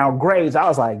piece around grades, I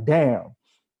was like, damn,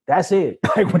 that's it.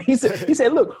 Like when he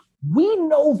said, look, we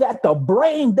know that the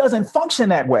brain doesn't function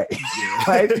that way. Yeah.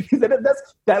 Right? He said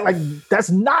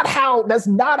that's not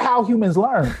how humans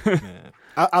learn.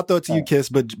 I'll throw it to you, Kiss,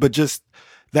 but just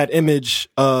that image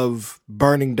of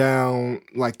burning down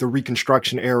like the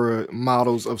Reconstruction era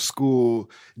models of school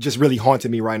just really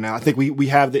haunted me right now. I think we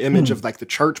have the image of like the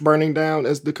church burning down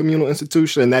as the communal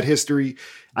institution, and that history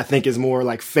I think is more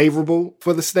like favorable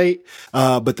for the state.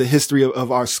 But the history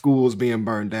of our schools being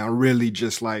burned down really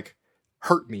just like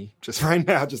hurt me just right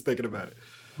now, just thinking about it.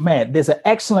 Man, there's an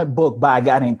excellent book by a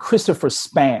guy named Christopher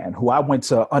Spann, who I went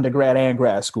to undergrad and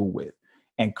grad school with.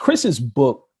 And Chris's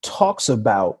book talks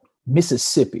about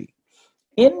Mississippi.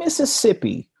 In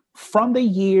Mississippi, from the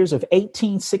years of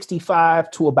 1865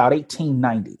 to about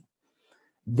 1890,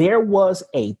 there was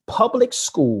a public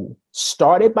school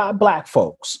started by Black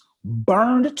folks,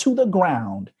 burned to the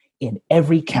ground in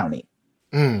every county.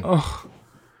 Oh.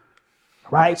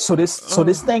 Right. So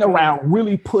this thing around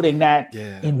really putting that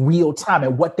in real time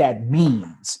and what that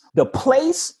means. The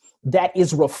place that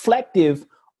is reflective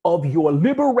of your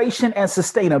liberation and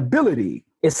sustainability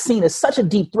is seen as such a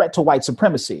deep threat to white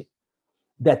supremacy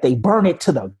that they burn it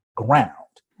to the ground,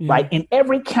 right? In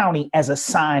every county as a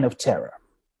sign of terror.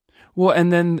 Well,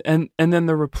 and then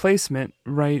the replacement,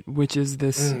 right, which is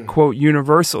this quote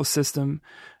universal system,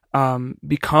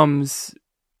 becomes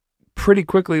pretty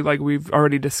quickly, like we've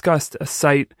already discussed, a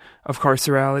site of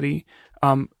carcerality.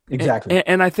 Exactly.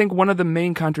 And I think one of the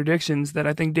main contradictions that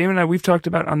I think Damon and I, we've talked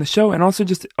about on the show, and also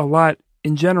just a lot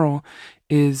in general,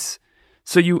 is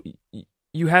so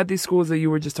you had these schools that you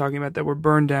were just talking about that were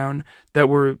burned down, that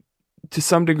were to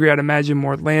some degree, I'd imagine,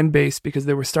 more land-based because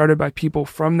they were started by people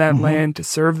from that land to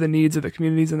serve the needs of the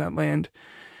communities in that land.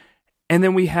 And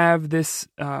then we have this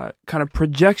kind of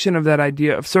projection of that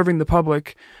idea of serving the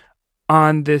public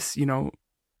on this,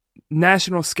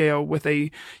 national scale with a,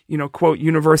 quote,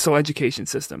 universal education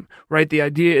system, right? The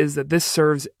idea is that this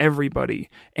serves everybody,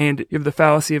 and you have the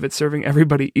fallacy of it serving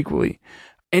everybody equally.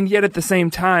 And yet at the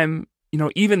same time,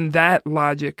 even that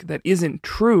logic that isn't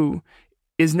true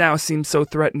is now seems so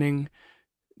threatening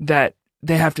that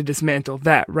they have to dismantle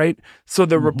that, right? So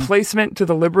the replacement to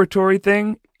the liberatory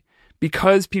thing,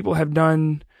 because people have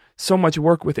done so much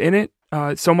work within it,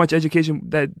 so much education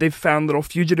that they've found little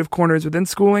fugitive corners within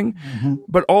schooling,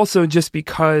 but also just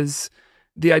because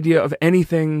the idea of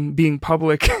anything being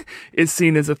public is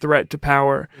seen as a threat to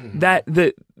power, that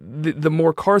the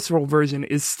more carceral version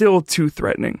is still too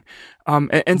threatening.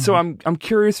 So I'm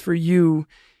curious for you,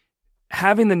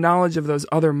 having the knowledge of those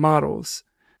other models,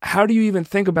 how do you even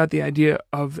think about the idea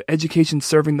of education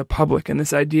serving the public and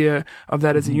this idea of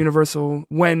that as a universal,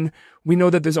 when we know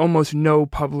that there's almost no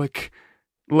public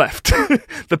left?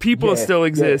 The people still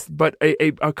exist, but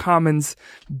a commons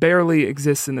barely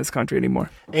exists in this country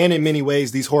anymore. And in many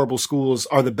ways, these horrible schools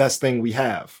are the best thing we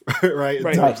have, right?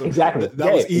 Exactly.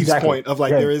 That was Eve's point of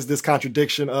there is this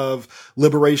contradiction of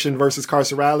liberation versus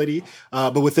carcerality.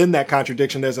 But within that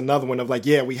contradiction, there's another one of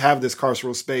we have this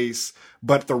carceral space,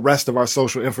 but the rest of our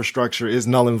social infrastructure is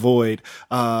null and void.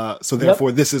 So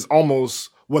therefore, this is almost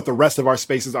what the rest of our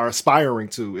spaces are aspiring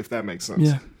to, if that makes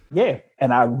sense. Yeah.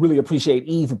 And I really appreciate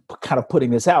Eve kind of putting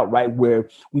this out, right? Where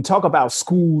we talk about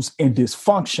schools in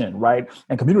dysfunction, right?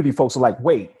 And community folks are like,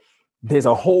 wait, there's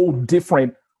a whole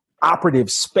different operative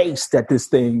space that this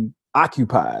thing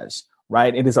occupies,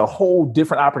 right? It is a whole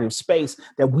different operative space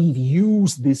that we've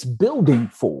used this building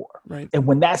for. Right. And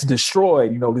when that's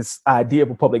destroyed, this idea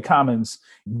of a public commons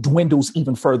dwindles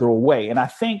even further away. And I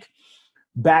think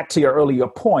back to your earlier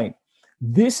point,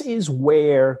 this is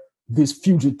where this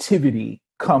fugitivity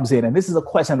comes in. And this is a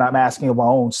question I'm asking of my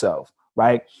own self,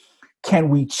 right? Can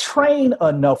we train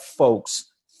enough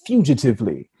folks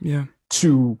fugitively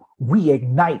to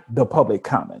reignite the public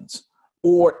commons?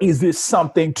 Or is this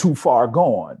something too far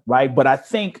gone, right? But I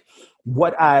think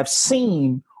what I've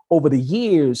seen over the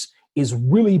years is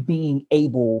really being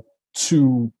able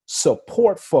to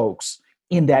support folks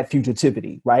in that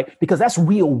fugitivity, right? Because that's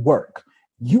real work.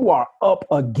 You are up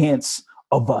against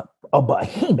a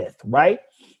behemoth, right?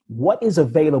 What is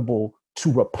available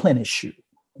to replenish you?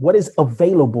 What is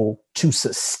available to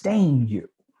sustain you?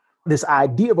 This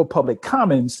idea of a public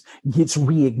commons gets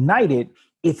reignited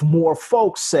if more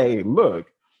folks say,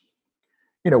 look,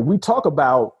 we talk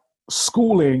about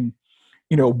schooling,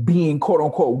 being quote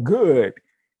unquote good,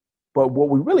 but what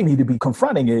we really need to be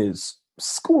confronting is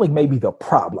schooling may be the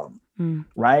problem,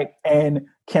 right? And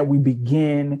can we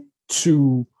begin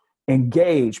to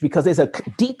engage? Because there's a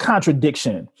deep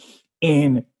contradiction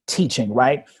in teaching,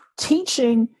 right?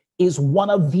 Teaching is one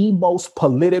of the most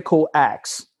political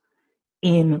acts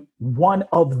in one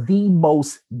of the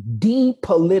most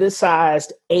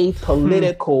depoliticized,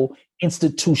 apolitical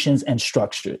institutions and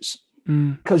structures.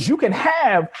 Because you can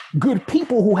have good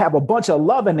people who have a bunch of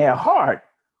love in their heart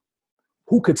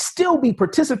who could still be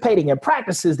participating in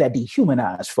practices that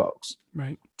dehumanize folks.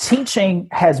 Right. Teaching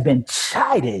has been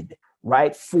chided,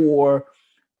 right, for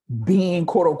being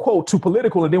quote unquote too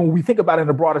political. And then when we think about it in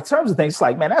the broader terms of things, it's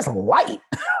like, man, that's light,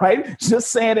 right?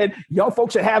 Just saying that young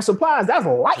folks should have supplies, that's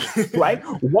light, right?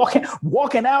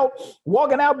 Walking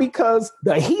out because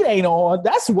the heat ain't on,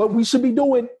 that's what we should be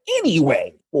doing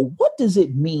anyway. Well, what does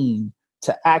it mean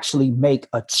to actually make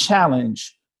a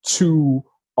challenge to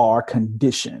our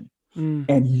condition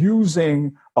and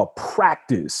using a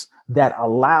practice that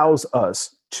allows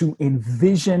us to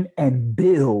envision and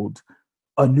build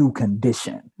a new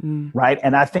condition, right?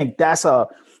 And I think that's a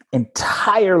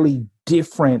entirely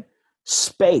different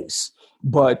space,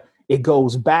 but it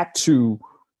goes back to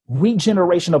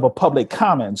regeneration of a public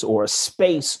commons, or a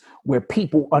space where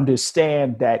people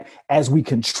understand that as we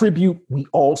contribute, we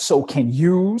also can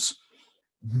use.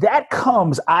 That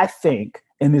comes, I think,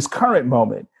 in this current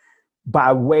moment,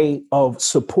 by way of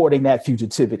supporting that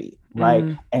fugitivity, right?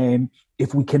 Mm. And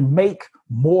if we can make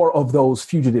more of those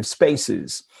fugitive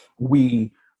spaces,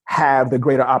 we have the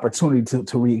greater opportunity to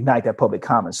reignite that public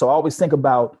comment. So I always think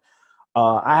about,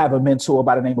 I have a mentor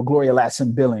by the name of Gloria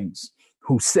Ladson Billings,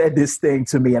 who said this thing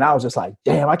to me. And I was just like,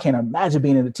 damn, I can't imagine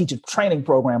being in a teacher training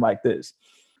program like this.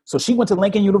 So she went to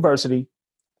Lincoln University,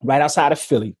 right outside of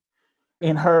Philly.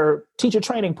 In her teacher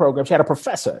training program, she had a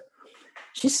professor.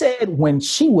 She said when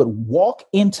she would walk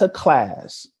into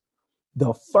class,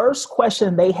 the first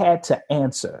question they had to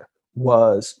answer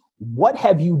was, what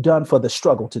have you done for the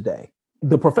struggle today?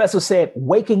 The professor said,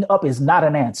 waking up is not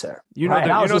an answer. You know,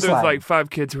 right? there's like 5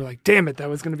 kids who are like, damn it, that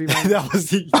was going to be mine. that was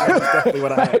definitely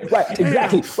what I had. Right,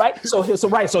 exactly. Right. So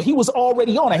he was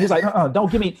already on it. He's like,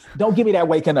 don't give me that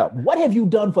waking up. What have you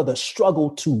done for the struggle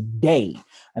today?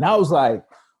 And I was like,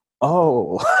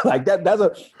 oh, like that's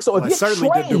a, so if I you're certainly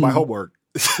trained, didn't do my homework.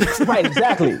 Right,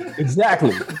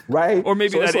 exactly, right? Or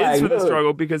maybe so that is for the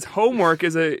struggle, because homework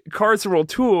is a carceral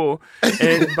tool,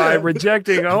 and by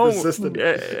rejecting homework,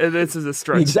 this is a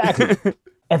stretch. Exactly.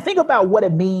 And think about what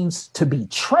it means to be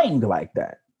trained like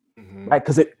that, right?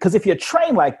 Because if you're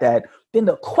trained like that, then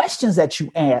the questions that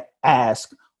you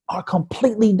ask are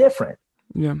completely different.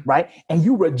 Yeah. Right. And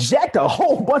you reject a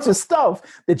whole bunch of stuff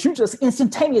that you just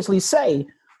instantaneously say,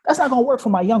 that's not going to work for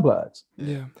my young bloods.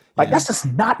 Yeah. Like, that's just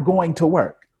not going to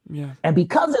work. Yeah. And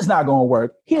because it's not going to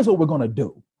work, here's what we're going to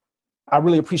do. I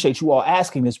really appreciate you all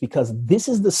asking this, because this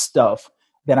is the stuff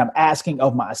that I'm asking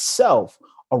of myself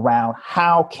around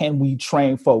how can we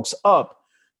train folks up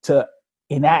to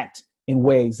enact in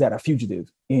ways that are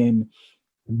fugitive in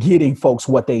getting folks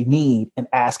what they need and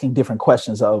asking different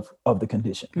questions of the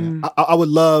condition. Mm. I would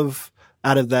love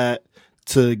out of that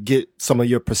to get some of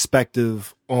your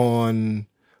perspective on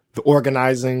the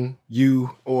organizing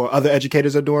you or other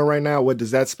educators are doing right now. What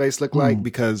does that space look like?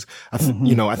 Because I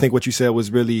think what you said was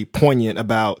really poignant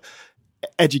about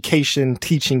education,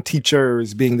 teaching,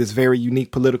 teachers being this very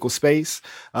unique political space.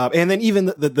 And then even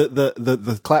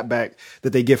the clapback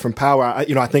that they get from power.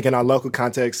 I think in our local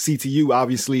context, CTU,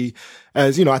 obviously,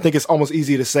 as I think it's almost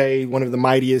easy to say one of the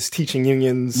mightiest teaching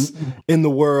unions in the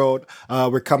world.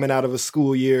 We're coming out of a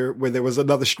school year where there was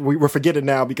another, we're forgetting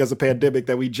now because of pandemic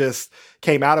that we just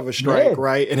came out of a strike,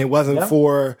 right? And it wasn't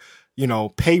for,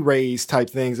 pay raise type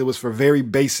things. It was for very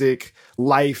basic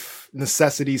life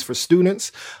necessities for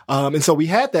students. And so we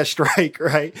had that strike,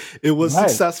 right? It was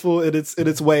successful in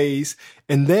its ways.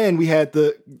 And then we had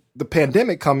the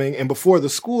pandemic coming, and before the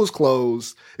schools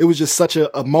closed, it was just such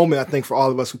a moment, I think, for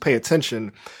all of us who pay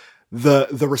attention.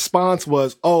 The response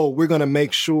was, we're going to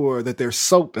make sure that there's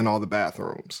soap in all the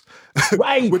bathrooms,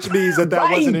 right? Which means that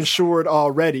wasn't insured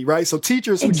already, right? So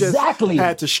teachers who just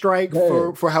had to strike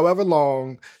for however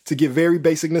long to get very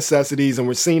basic necessities and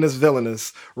were seen as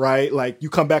villainous, right? Like you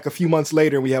come back a few months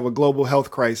later and we have a global health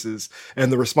crisis,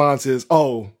 and the response is,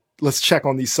 let's check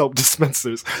on these soap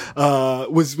dispensers,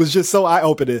 was just so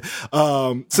eye-opening.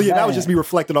 That would just be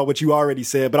reflected on what you already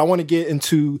said. But I want to get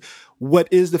into what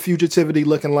is the fugitivity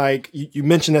looking like. You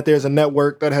mentioned that there's a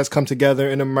network that has come together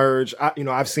and emerged.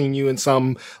 I've seen you in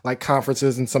some like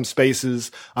conferences and some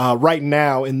spaces right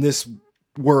now in this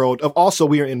world of also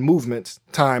we are in movement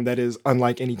time that is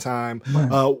unlike any time.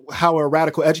 How are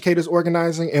radical educators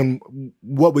organizing, and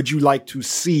what would you like to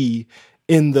see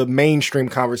in the mainstream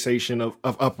conversation of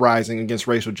uprising against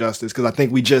racial justice? Because I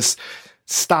think we just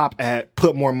stop at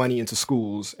put more money into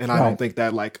schools. And I don't think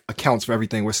that accounts for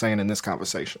everything we're saying in this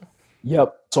conversation.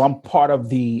 Yep. So I'm part of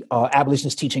the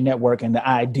Abolitionist Teaching Network. And the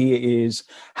idea is,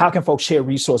 how can folks share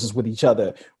resources with each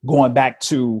other? Going back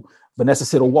to Vanessa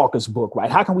Siddle Walker's book, right?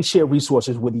 How can we share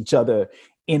resources with each other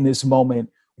in this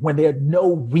moment when there are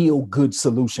no real good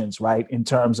solutions, right? In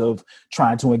terms of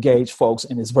trying to engage folks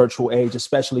in this virtual age,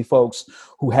 especially folks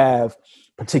who have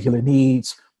particular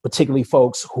needs, particularly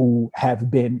folks who have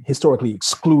been historically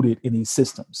excluded in these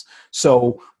systems.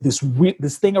 So this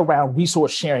thing around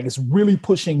resource sharing is really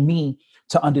pushing me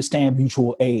to understand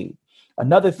mutual aid.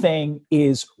 Another thing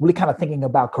is really kind of thinking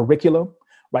about curriculum,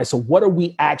 right? So what are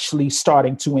we actually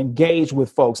starting to engage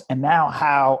with folks? And now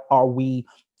how are we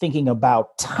thinking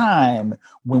about time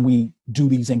when we do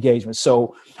these engagements?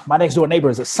 So my next door neighbor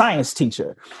is a science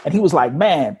teacher, and he was like,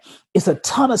 man, it's a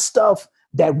ton of stuff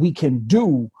that we can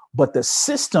do, but the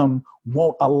system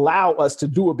won't allow us to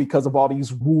do it because of all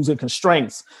these rules and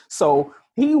constraints. So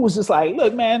he was just like,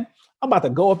 look, man, I'm about to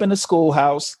go up in the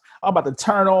schoolhouse. I'm about to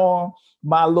turn on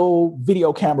my little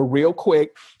video camera real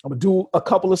quick. I'm gonna do a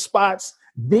couple of spots.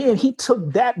 Then he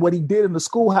took what he did in the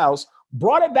schoolhouse,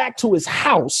 brought it back to his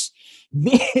house,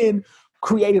 then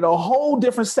created a whole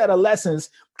different set of lessons,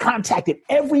 contacted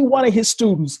every one of his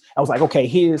students. I was like, okay,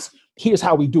 here's here's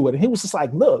how we do it. And he was just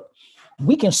like, look,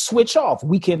 we can switch off.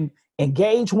 We can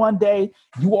engage one day.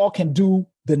 You all can do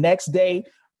the next day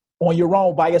on your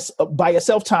own by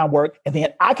yourself time work. And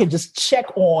then I can just check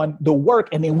on the work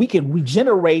and then we can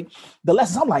regenerate the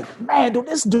lessons. I'm like, man, dude,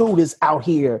 this dude is out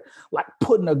here like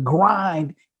putting a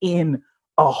grind in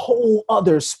a whole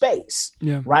other space.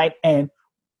 Yeah. Right. And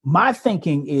my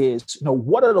thinking is,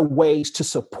 what are the ways to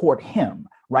support him,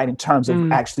 right? In terms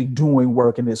of actually doing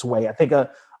work in this way. I think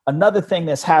another thing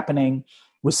that's happening,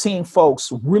 we're seeing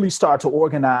folks really start to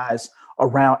organize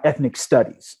around ethnic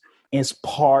studies as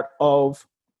part of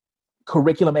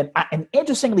curriculum. And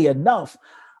interestingly enough,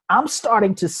 I'm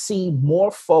starting to see more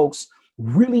folks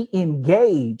really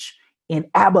engage in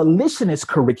abolitionist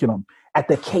curriculum at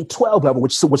the K-12 level,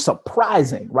 which was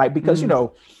surprising, right? Because,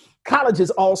 colleges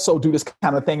also do this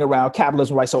kind of thing around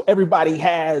capitalism, right? So everybody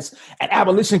has an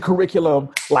abolition curriculum,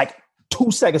 like 2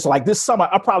 seconds. So like this summer,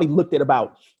 I probably looked at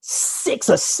about 6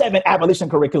 or 7 abolition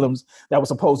curriculums that were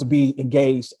supposed to be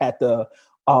engaged at the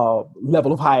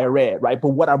level of higher ed, right? But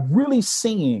what I'm really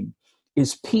seeing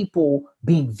is people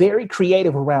being very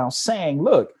creative around saying,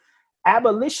 look,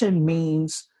 abolition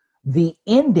means the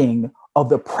ending of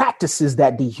the practices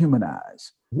that dehumanize.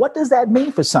 What does that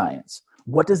mean for science?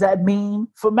 What does that mean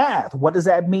for math? What does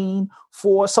that mean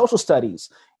for social studies,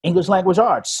 English language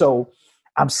arts? So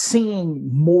I'm seeing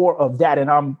more of that, and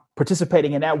I'm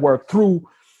participating in that work through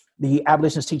the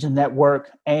Abolitionist Teaching Network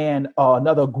and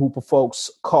another group of folks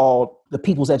called the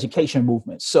People's Education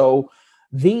Movement. So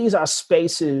these are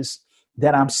spaces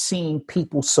that I'm seeing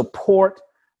people support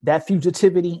that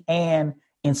fugitivity, and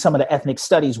in some of the ethnic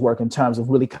studies work in terms of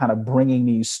really kind of bringing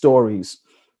these stories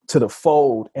to the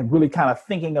fold and really kind of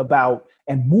thinking about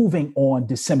and moving on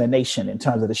dissemination in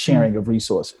terms of the sharing of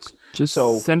resources. Just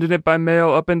sending it by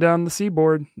mail up and down the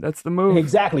seaboard. That's the move.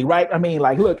 Exactly. Right. I mean,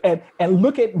 like, look at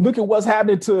what's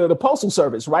happening to the Postal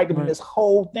Service, right? I mean, this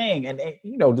whole thing. And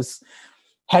this,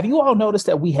 have you all noticed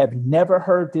that we have never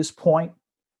heard this point?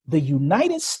 The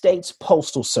United States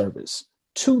Postal Service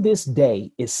to this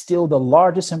day is still the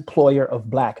largest employer of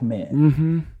Black men.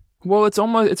 Mm-hmm. Well, it's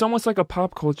almost like a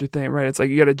pop culture thing, right? It's like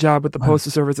you get a job with the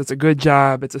Postal Service. It's a good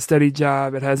job. It's a steady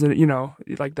job. It has,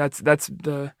 like that's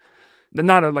the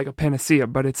not like a panacea,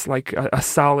 but it's like a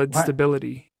solid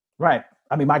stability. Right.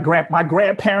 I mean, my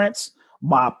grandparents,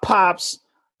 my pops,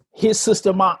 his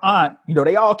sister, my aunt,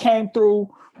 they all came through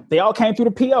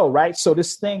the PO, right? So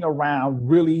this thing around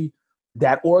really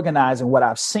that organizing, what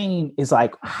I've seen is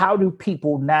like, how do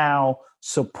people now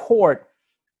support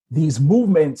these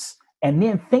movements? And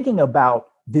then thinking about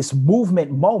this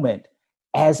movement moment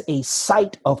as a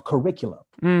site of curriculum,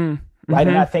 right?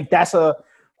 And I think that's a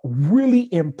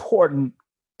really important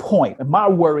point. And my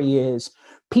worry is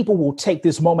people will take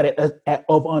this moment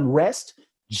of unrest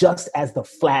just as the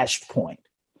flashpoint,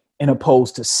 in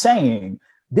opposed to saying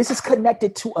this is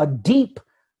connected to a deep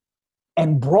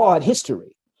and broad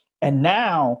history. And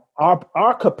now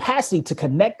our capacity to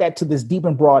connect that to this deep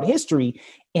and broad history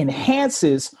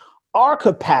enhances our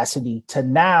capacity to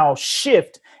now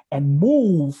shift and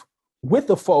move with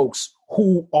the folks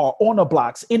who are on the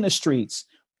blocks, in the streets,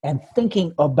 and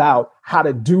thinking about how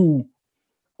to do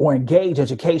or engage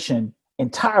education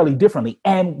entirely differently.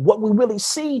 And what we really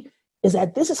see is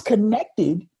that this is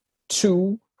connected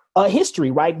to a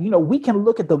history, right? We can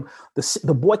look at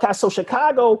the boycott. So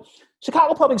Chicago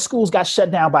public schools got shut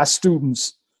down by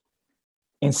students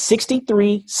in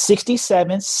 63,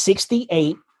 67,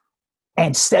 68,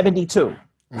 and 72,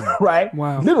 right?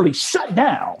 Wow. Literally shut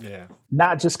down. Yeah.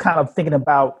 Not just kind of thinking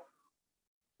about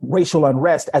racial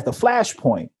unrest as the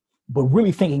flashpoint, but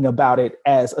really thinking about it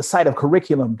as a site of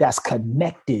curriculum that's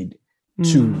connected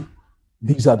to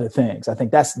these other things. I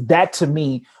think that to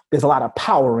me, there's a lot of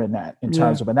power in that in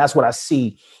terms of, and that's what I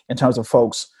see in terms of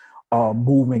folks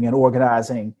moving and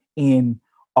organizing in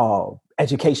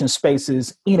education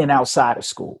spaces in and outside of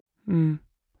school.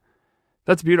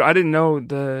 That's beautiful. I didn't know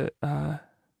the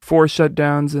 4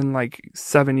 shutdowns in like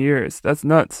 7 years. That's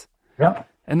nuts. Yeah.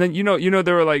 And then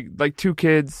there were like 2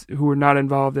 kids who were not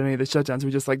involved in any of the shutdowns. Who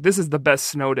were just like, this is the best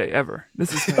snow day ever.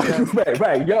 This is fantastic.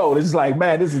 right. Yo, this is like,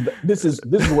 man, this is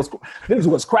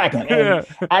what's cracking. And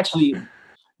actually,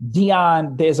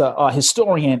 Dion, there's a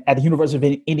historian at the University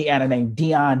of Indiana named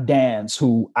Dion Dans,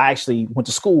 who I actually went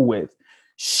to school with.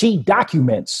 She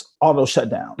documents all those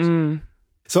shutdowns.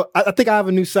 So I think I have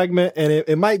a new segment, and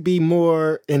it might be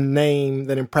more in name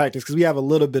than in practice because we have a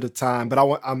little bit of time. But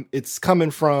it's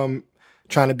coming from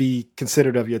trying to be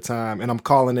considerate of your time, and I'm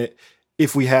calling it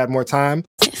 "If We Had More Time."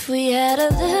 If we had a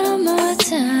little more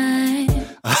time.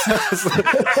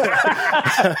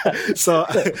 So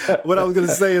what I was going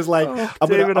to say is like I'm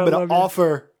going to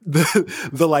offer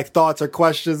the like thoughts or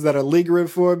questions that are lingering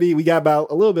for me. We got about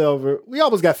a little bit over, we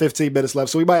almost got 15 minutes left,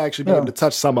 so we might actually be able to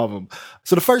touch some of them.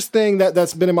 So the first thing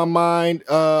that's been in my mind,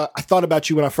 I thought about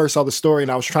you when I first saw the story,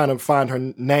 and I was trying to find her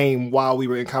name while we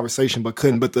were in conversation, but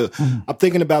couldn't. But I'm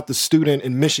thinking about the student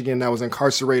in Michigan that was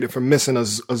incarcerated for missing a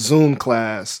Zoom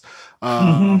class.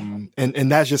 And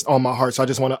that's just on my heart. So I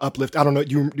just want to uplift. I don't know.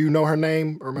 Do you know her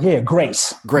name? Yeah,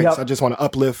 Grace. Grace. Yep. I just want to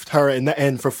uplift her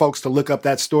and for folks to look up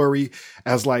that story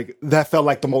as like, that felt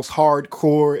like the most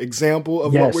hardcore example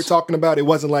of what we're talking about. It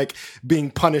wasn't like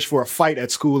being punished for a fight at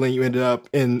school and you ended up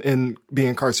in being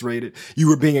incarcerated. You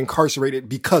were being incarcerated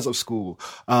because of school.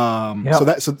 So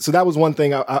that was one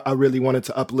thing I really wanted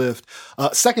to uplift.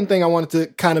 Second thing I wanted to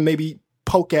kind of maybe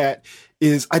poke at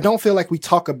is I don't feel like we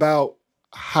talk about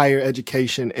higher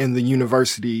education and the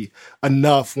university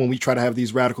enough when we try to have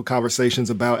these radical conversations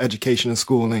about education and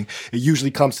schooling. It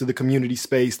usually comes to the community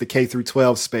space, the K through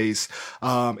 12 space.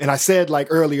 And I said like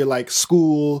earlier, like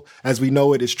school as we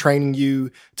know it is training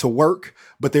you to work,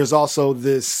 but there's also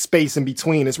this space in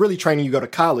between. It's really training you to go to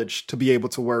college to be able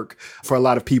to work for a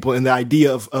lot of people. And the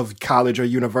idea of college or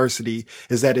university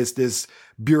is that it's this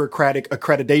bureaucratic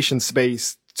accreditation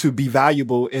space to be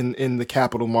valuable in the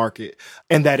capital market.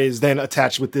 And that is then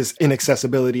attached with this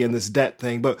inaccessibility and this debt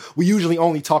thing. But we usually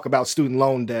only talk about student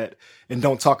loan debt and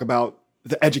don't talk about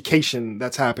the education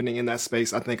that's happening in that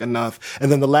space, I think, enough.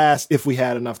 And then the last, if we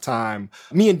had enough time,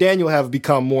 me and Daniel have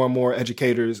become more and more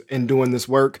educators in doing this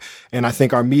work. And I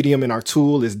think our medium and our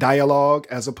tool is dialogue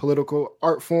as a political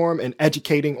art form and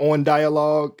educating on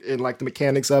dialogue and like the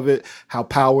mechanics of it, how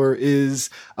power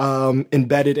is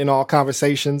embedded in all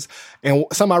conversations. And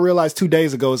something I realized 2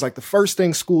 days ago is like the first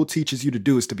thing school teaches you to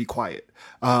do is to be quiet.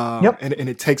 And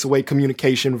it takes away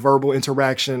communication, verbal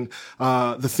interaction.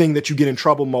 The thing that you get in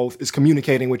trouble most is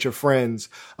communicating with your friends,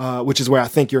 which is where I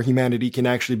think your humanity can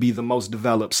actually be the most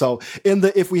developed. So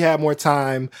if we had more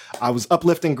time, I was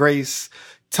uplifting Grace,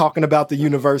 talking about the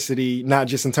university, not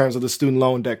just in terms of the student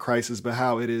loan debt crisis, but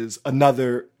how it is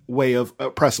another way of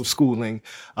oppressive schooling.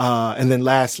 And then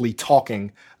lastly,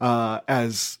 talking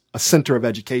as a center of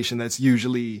education that's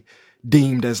usually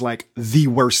deemed as like the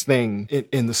worst thing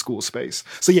in the school space.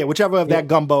 So yeah, whichever of that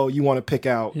gumbo you want to pick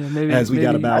out, as we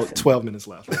got about 12 minutes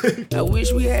left. I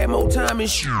wish we had more time.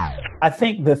 I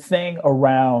think the thing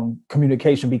around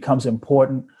communication becomes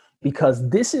important because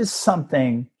this is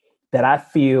something that I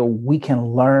feel we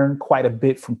can learn quite a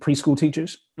bit from preschool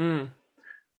teachers.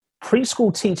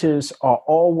 Preschool teachers are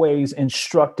always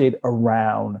instructed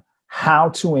around how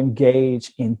to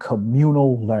engage in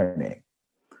communal learning.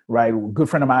 Right, a good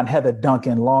friend of mine, Heather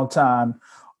Duncan, long time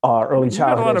early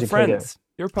childhood educator. Friends.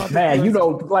 You're probably man, you know,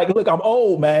 like, look, I'm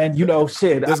old, man. You know,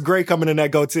 shit. That's great coming in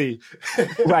that goatee.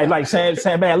 Right, like saying,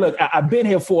 man, look, I've been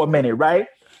here for a minute, right?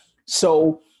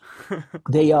 So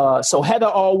so Heather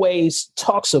always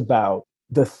talks about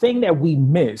the thing that we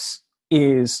miss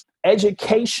is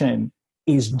education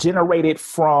is generated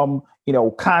from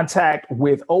contact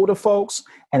with older folks,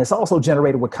 and it's also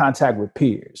generated with contact with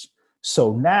peers.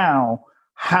 So now,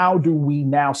 how do we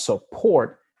now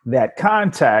support that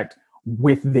contact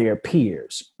with their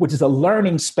peers, which is a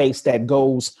learning space that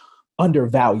goes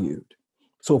undervalued?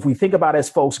 So if we think about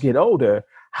as folks get older,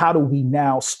 how do we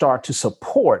now start to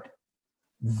support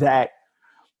that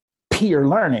peer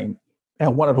learning?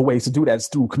 And one of the ways to do that is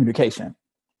through communication.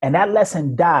 And that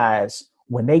lesson dies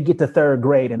when they get to third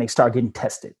grade and they start getting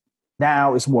tested.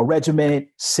 Now it's more regimented,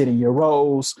 sit in your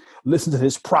rows, listen to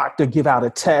this proctor give out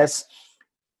a test,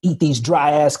 eat these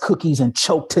dry ass cookies and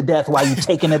choke to death while you're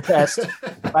taking a test,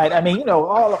 right? I mean,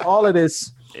 all of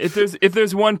this. If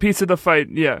there's one piece of the fight,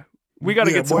 we got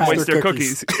to get some moisture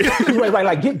cookies. right.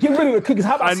 Like get rid of the cookies.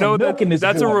 How about some milk in this?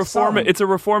 That's a reform. It's a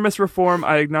reformist reform.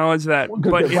 I acknowledge that,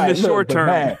 but in the short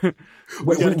term,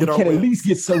 we can at least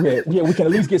get some. We can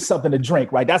at least get something to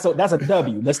drink, right? That's a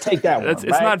W. Let's take that one. It's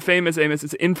not famous Amos.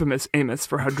 It's infamous Amos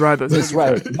for how dry those. That's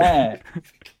right, man.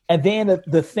 And then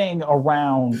the thing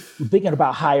around thinking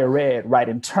about higher ed, right,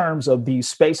 in terms of these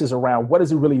spaces around what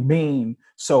does it really mean?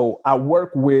 So I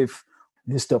work with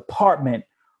this department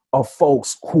of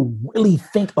folks who really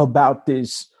think about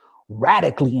this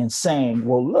radically and saying,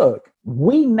 well, look,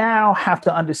 we now have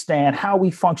to understand how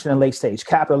we function in late stage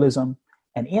capitalism.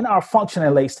 And in our function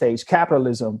in late stage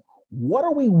capitalism, what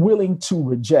are we willing to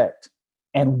reject?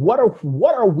 And what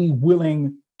are we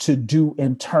willing to do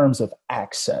in terms of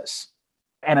access?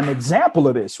 And an example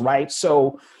of this, right?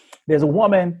 So there's a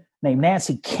woman named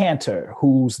Nancy Cantor,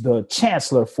 who's the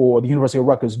chancellor for the University of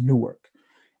Rutgers Newark.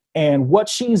 And what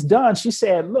she's done, she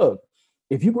said, look,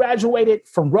 if you graduated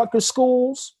from Rutgers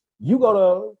schools, you go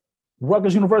to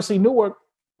Rutgers University Newark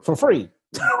for free.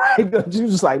 Right? She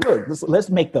was just like, look, let's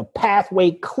make the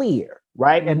pathway clear,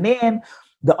 right? And then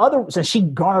since she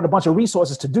garnered a bunch of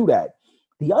resources to do that,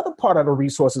 the other part of the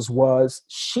resources was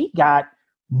she got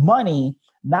money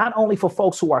not only for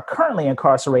folks who are currently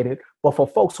incarcerated, but for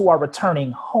folks who are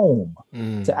returning home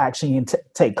to actually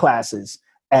take classes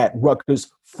at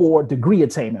Rutgers for degree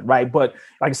attainment, right? But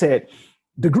like I said,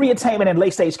 degree attainment and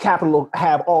late stage capital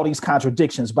have all these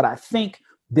contradictions, but I think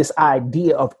this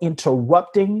idea of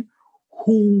interrupting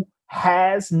who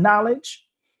has knowledge,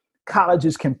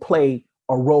 colleges can play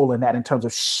a role in that in terms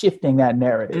of shifting that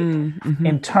narrative,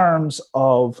 in terms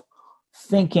of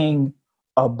thinking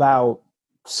about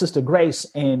Sister Grace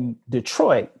in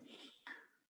Detroit.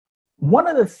 One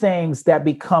of the things that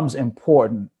becomes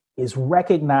important is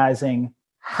recognizing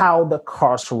how the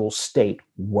carceral state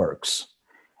works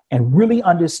and really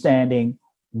understanding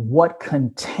what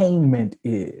containment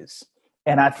is.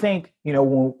 And I think,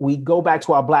 when we go back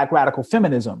to our Black radical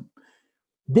feminism,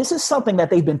 this is something that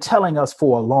they've been telling us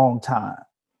for a long time.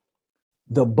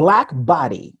 The Black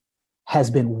body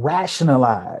has been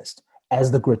rationalized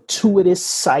as the gratuitous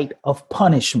site of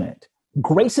punishment.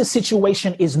 Grace's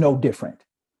situation is no different.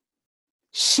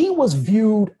 She was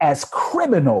viewed as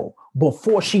criminal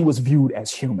before she was viewed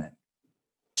as human.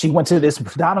 She went to this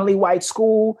predominantly white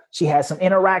school. She had some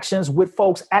interactions with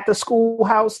folks at the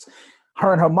schoolhouse.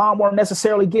 Her and her mom weren't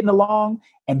necessarily getting along.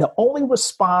 And the only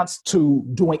response to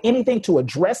doing anything to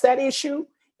address that issue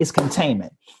is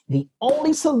containment. The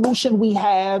only solution we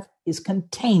have is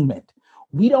containment.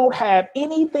 We don't have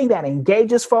anything that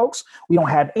engages folks. We don't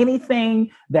have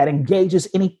anything that engages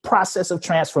any process of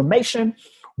transformation.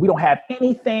 We don't have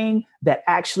anything that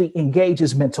actually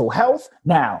engages mental health.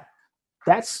 Now,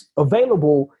 that's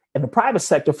available in the private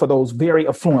sector for those very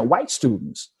affluent white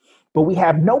students, but we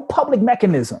have no public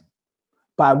mechanism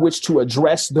by which to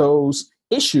address those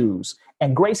issues.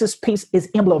 And Grace's piece is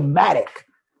emblematic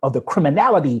of the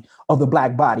criminality of the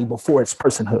Black body before its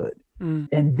personhood.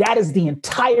 And that is the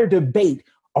entire debate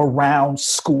around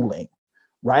schooling,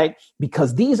 right?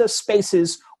 Because these are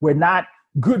spaces where not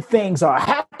good things are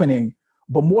happening,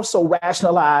 but more so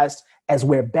rationalized as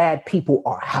where bad people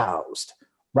are housed,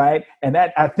 right? And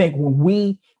that, I think, when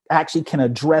we actually can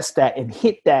address that and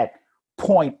hit that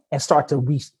point and start to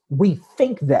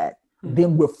rethink that,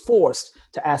 then we're forced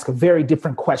to ask a very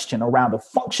different question around the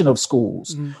function of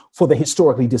schools for the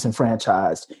historically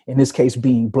disenfranchised, in this case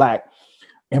being Black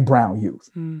and brown youth.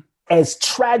 As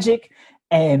tragic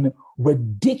and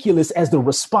ridiculous as the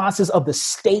responses of the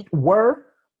state were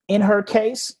in her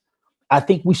case, I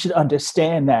think we should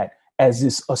understand that as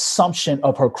this assumption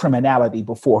of her criminality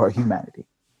before her humanity.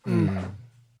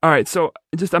 All right, so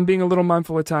I'm being a little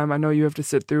mindful of time. I know you have to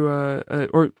sit through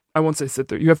or I won't say sit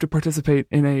through. You have to participate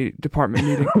in a department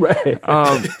meeting. Right.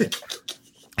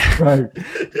 Right.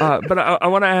 But I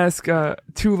want to ask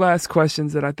two last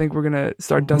questions that I think we're going to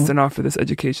start dusting off for this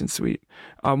education suite,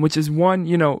 which is one,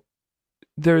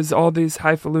 there's all these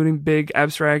highfalutin, big,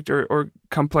 abstract or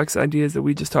complex ideas that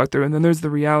we just talked through. And then there's the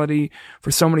reality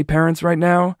for so many parents right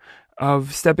now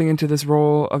of stepping into this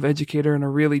role of educator in a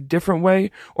really different way,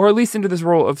 or at least into this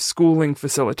role of schooling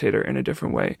facilitator in a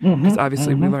different way. Because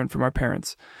obviously we learn from our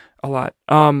parents a lot.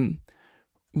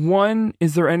 One,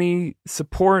 is there any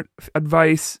support,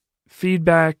 advice,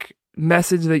 feedback,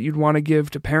 message that you'd want to give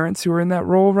to parents who are in that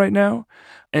role right now?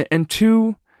 And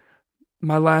two,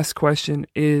 my last question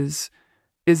is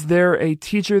there a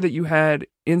teacher that you had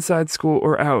inside school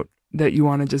or out that you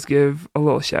want to just give a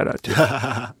little shout out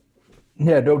to?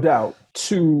 Yeah, no doubt.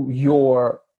 To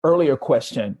your earlier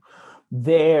question,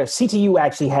 CTU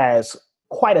actually has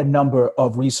quite a number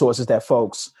of resources that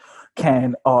folks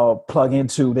can plug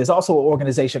into. There's also an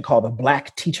organization called the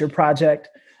Black Teacher Project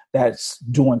that's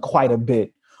doing quite a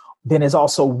bit. Then there's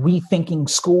also Rethinking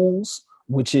Schools,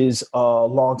 which is a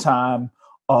longtime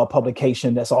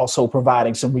publication that's also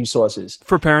providing some resources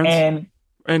for parents and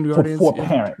for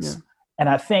parents. Yeah. And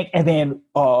I think, and then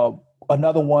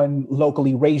another one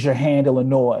locally, Raise Your Hand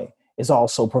Illinois, is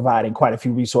also providing quite a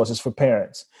few resources for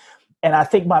parents. And I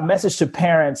think my message to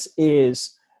parents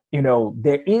is,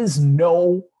 there is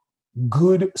no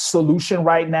good solution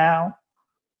right now.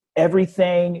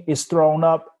 Everything is thrown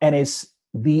up and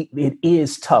it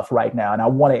is tough right now. And I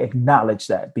want to acknowledge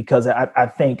that because I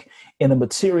think in the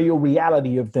material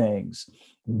reality of things,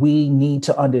 we need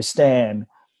to understand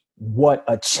what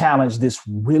a challenge this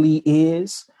really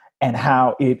is and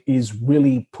how it is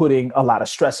really putting a lot of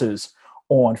stressors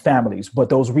on families. But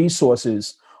those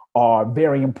resources are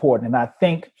very important. And I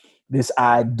think this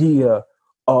idea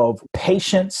of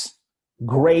patience,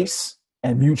 grace,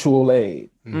 and mutual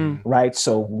aid, right?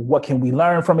 So what can we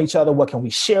learn from each other? What can we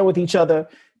share with each other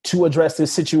to address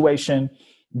this situation,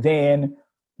 then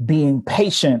being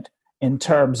patient in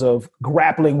terms of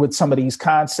grappling with some of these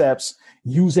concepts,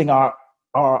 using our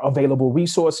available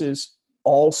resources,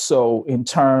 also in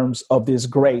terms of this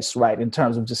grace, right? In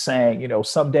terms of just saying,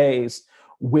 some days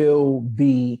will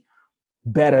be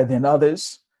better than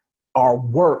others. Our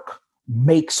work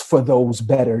makes for those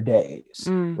better days,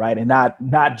 right? And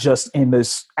not just in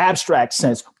this abstract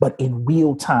sense, but in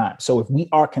real time. So if we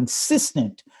are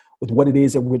consistent with what it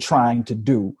is that we're trying to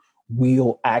do,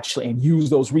 we'll actually, and use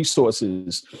those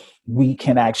resources, we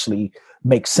can actually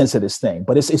make sense of this thing.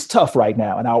 But it's tough right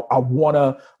now. And I want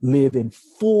to live in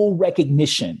full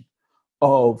recognition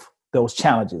of those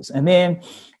challenges. And then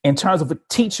in terms of a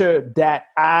teacher that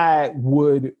I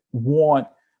would want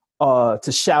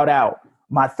to shout out,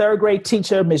 my 3rd grade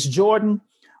teacher, Miss Jordan,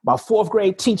 my 4th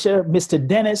grade teacher, Mr.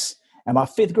 Dennis, and my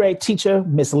 5th grade teacher,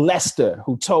 Miss Lester,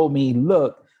 who told me,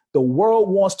 look, the world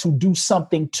wants to do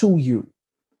something to you.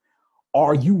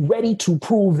 Are you ready to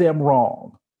prove them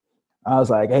wrong? I was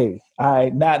like, hey,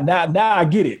 now I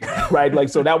get it, right? Like,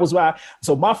 so that was why.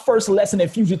 So my first lesson in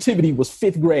fugitivity was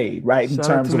 5th grade, right? In Shout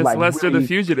terms out to of Miss like Lester really, the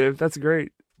Fugitive. That's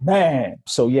great. Man.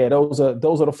 So yeah, those are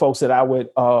the folks that I would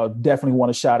definitely want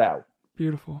to shout out.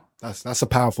 Beautiful. That's a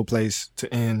powerful place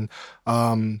to end.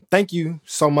 Thank you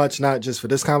so much, not just for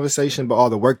this conversation, but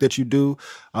all the work that you do.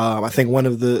 I think one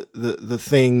of the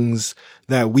things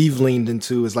that we've leaned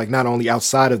into is like not only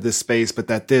outside of this space, but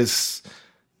that this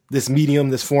medium,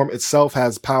 this form itself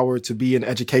has power to be an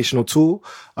educational tool.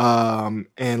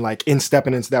 And like in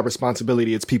stepping into that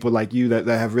responsibility, it's people like you that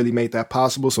have really made that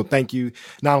possible. So thank you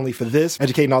not only for this,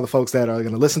 educating all the folks that are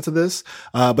going to listen to this,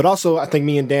 but also I think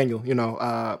me and Daniel,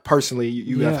 personally,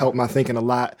 you have helped my thinking a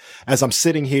lot. As I'm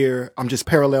sitting here, I'm just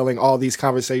paralleling all these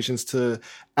conversations to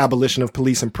abolition of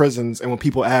police and prisons. And when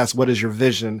people ask, what is your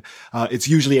vision? It's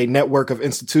usually a network of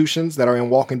institutions that are in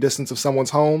walking distance of someone's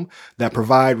home that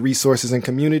provide resources and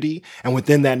community. And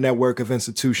within that network of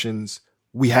institutions,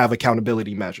 we have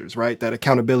accountability measures, right? That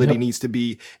accountability needs to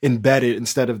be embedded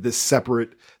instead of this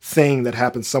separate thing that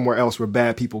happens somewhere else where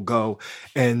bad people go.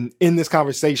 And in this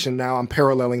conversation now, I'm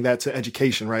paralleling that to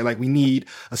education, right? Like we need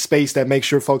a space that makes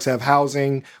sure folks have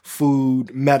housing,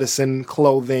 food, medicine,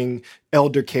 clothing,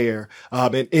 elder care.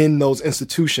 And in those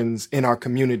institutions in our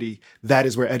community, that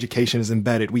is where education is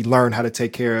embedded. We learn how to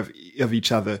take care of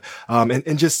each other.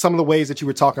 And just some of the ways that you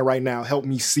were talking right now help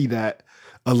me see that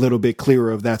a little bit clearer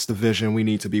of that's the vision we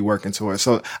need to be working towards.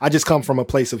 So I just come from a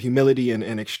place of humility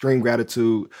and extreme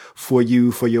gratitude for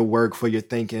you, for your work, for your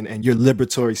thinking and your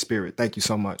liberatory spirit. Thank you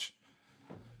so much.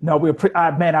 No,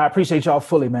 I appreciate y'all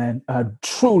fully, man. I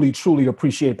truly, truly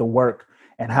appreciate the work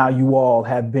and how you all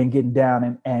have been getting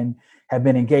down and have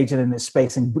been engaging in this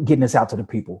space and getting this out to the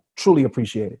people. Truly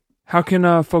appreciate it. How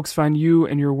can folks find you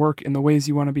and your work in the ways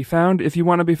you want to be found? If you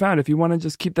want to be found, if you want to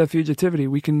just keep that fugitivity,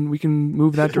 we can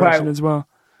move that direction as well.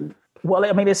 Well,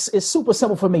 I mean, it's super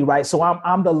simple for me, right? So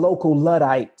I'm the local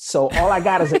Luddite. So all I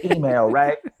got is an email,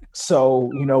 right?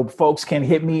 So, folks can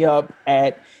hit me up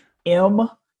at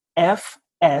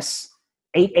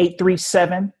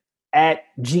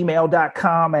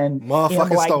mfs8837@gmail.com and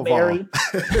motherfucking Mary.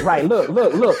 Right. Look.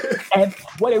 And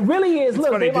what it really is,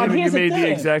 look, funny, Davon, dude, here's you made the thing.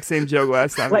 the exact same joke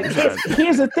last time. Like,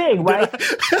 here's the thing, right?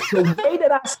 The way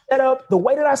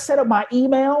that I set up my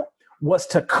email was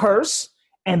to curse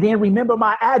and then remember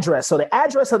my address. So the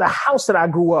address of the house that I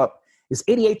grew up is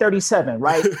 8837,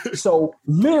 right? So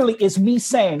literally it's me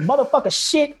saying, motherfucker,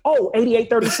 shit,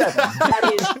 8837.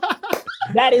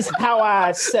 That is how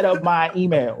I set up my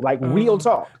email, like real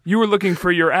talk. You were looking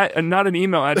for your not an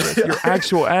email address, your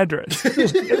actual address.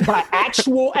 My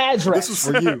actual address. This is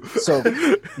for you. So,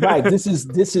 right, this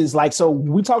is like, so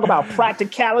we talk about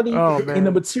practicality in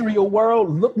the material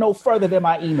world. Look no further than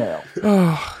my email.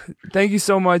 Oh, thank you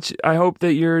so much. I hope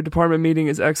that your department meeting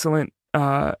is excellent.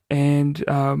 And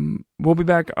we'll be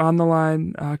back on the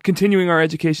line, continuing our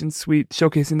education suite,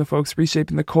 showcasing the folks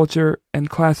reshaping the culture and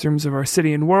classrooms of our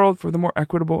city and world for the more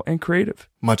equitable and creative.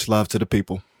 Much love to the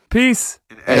people. Peace.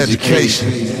 Education.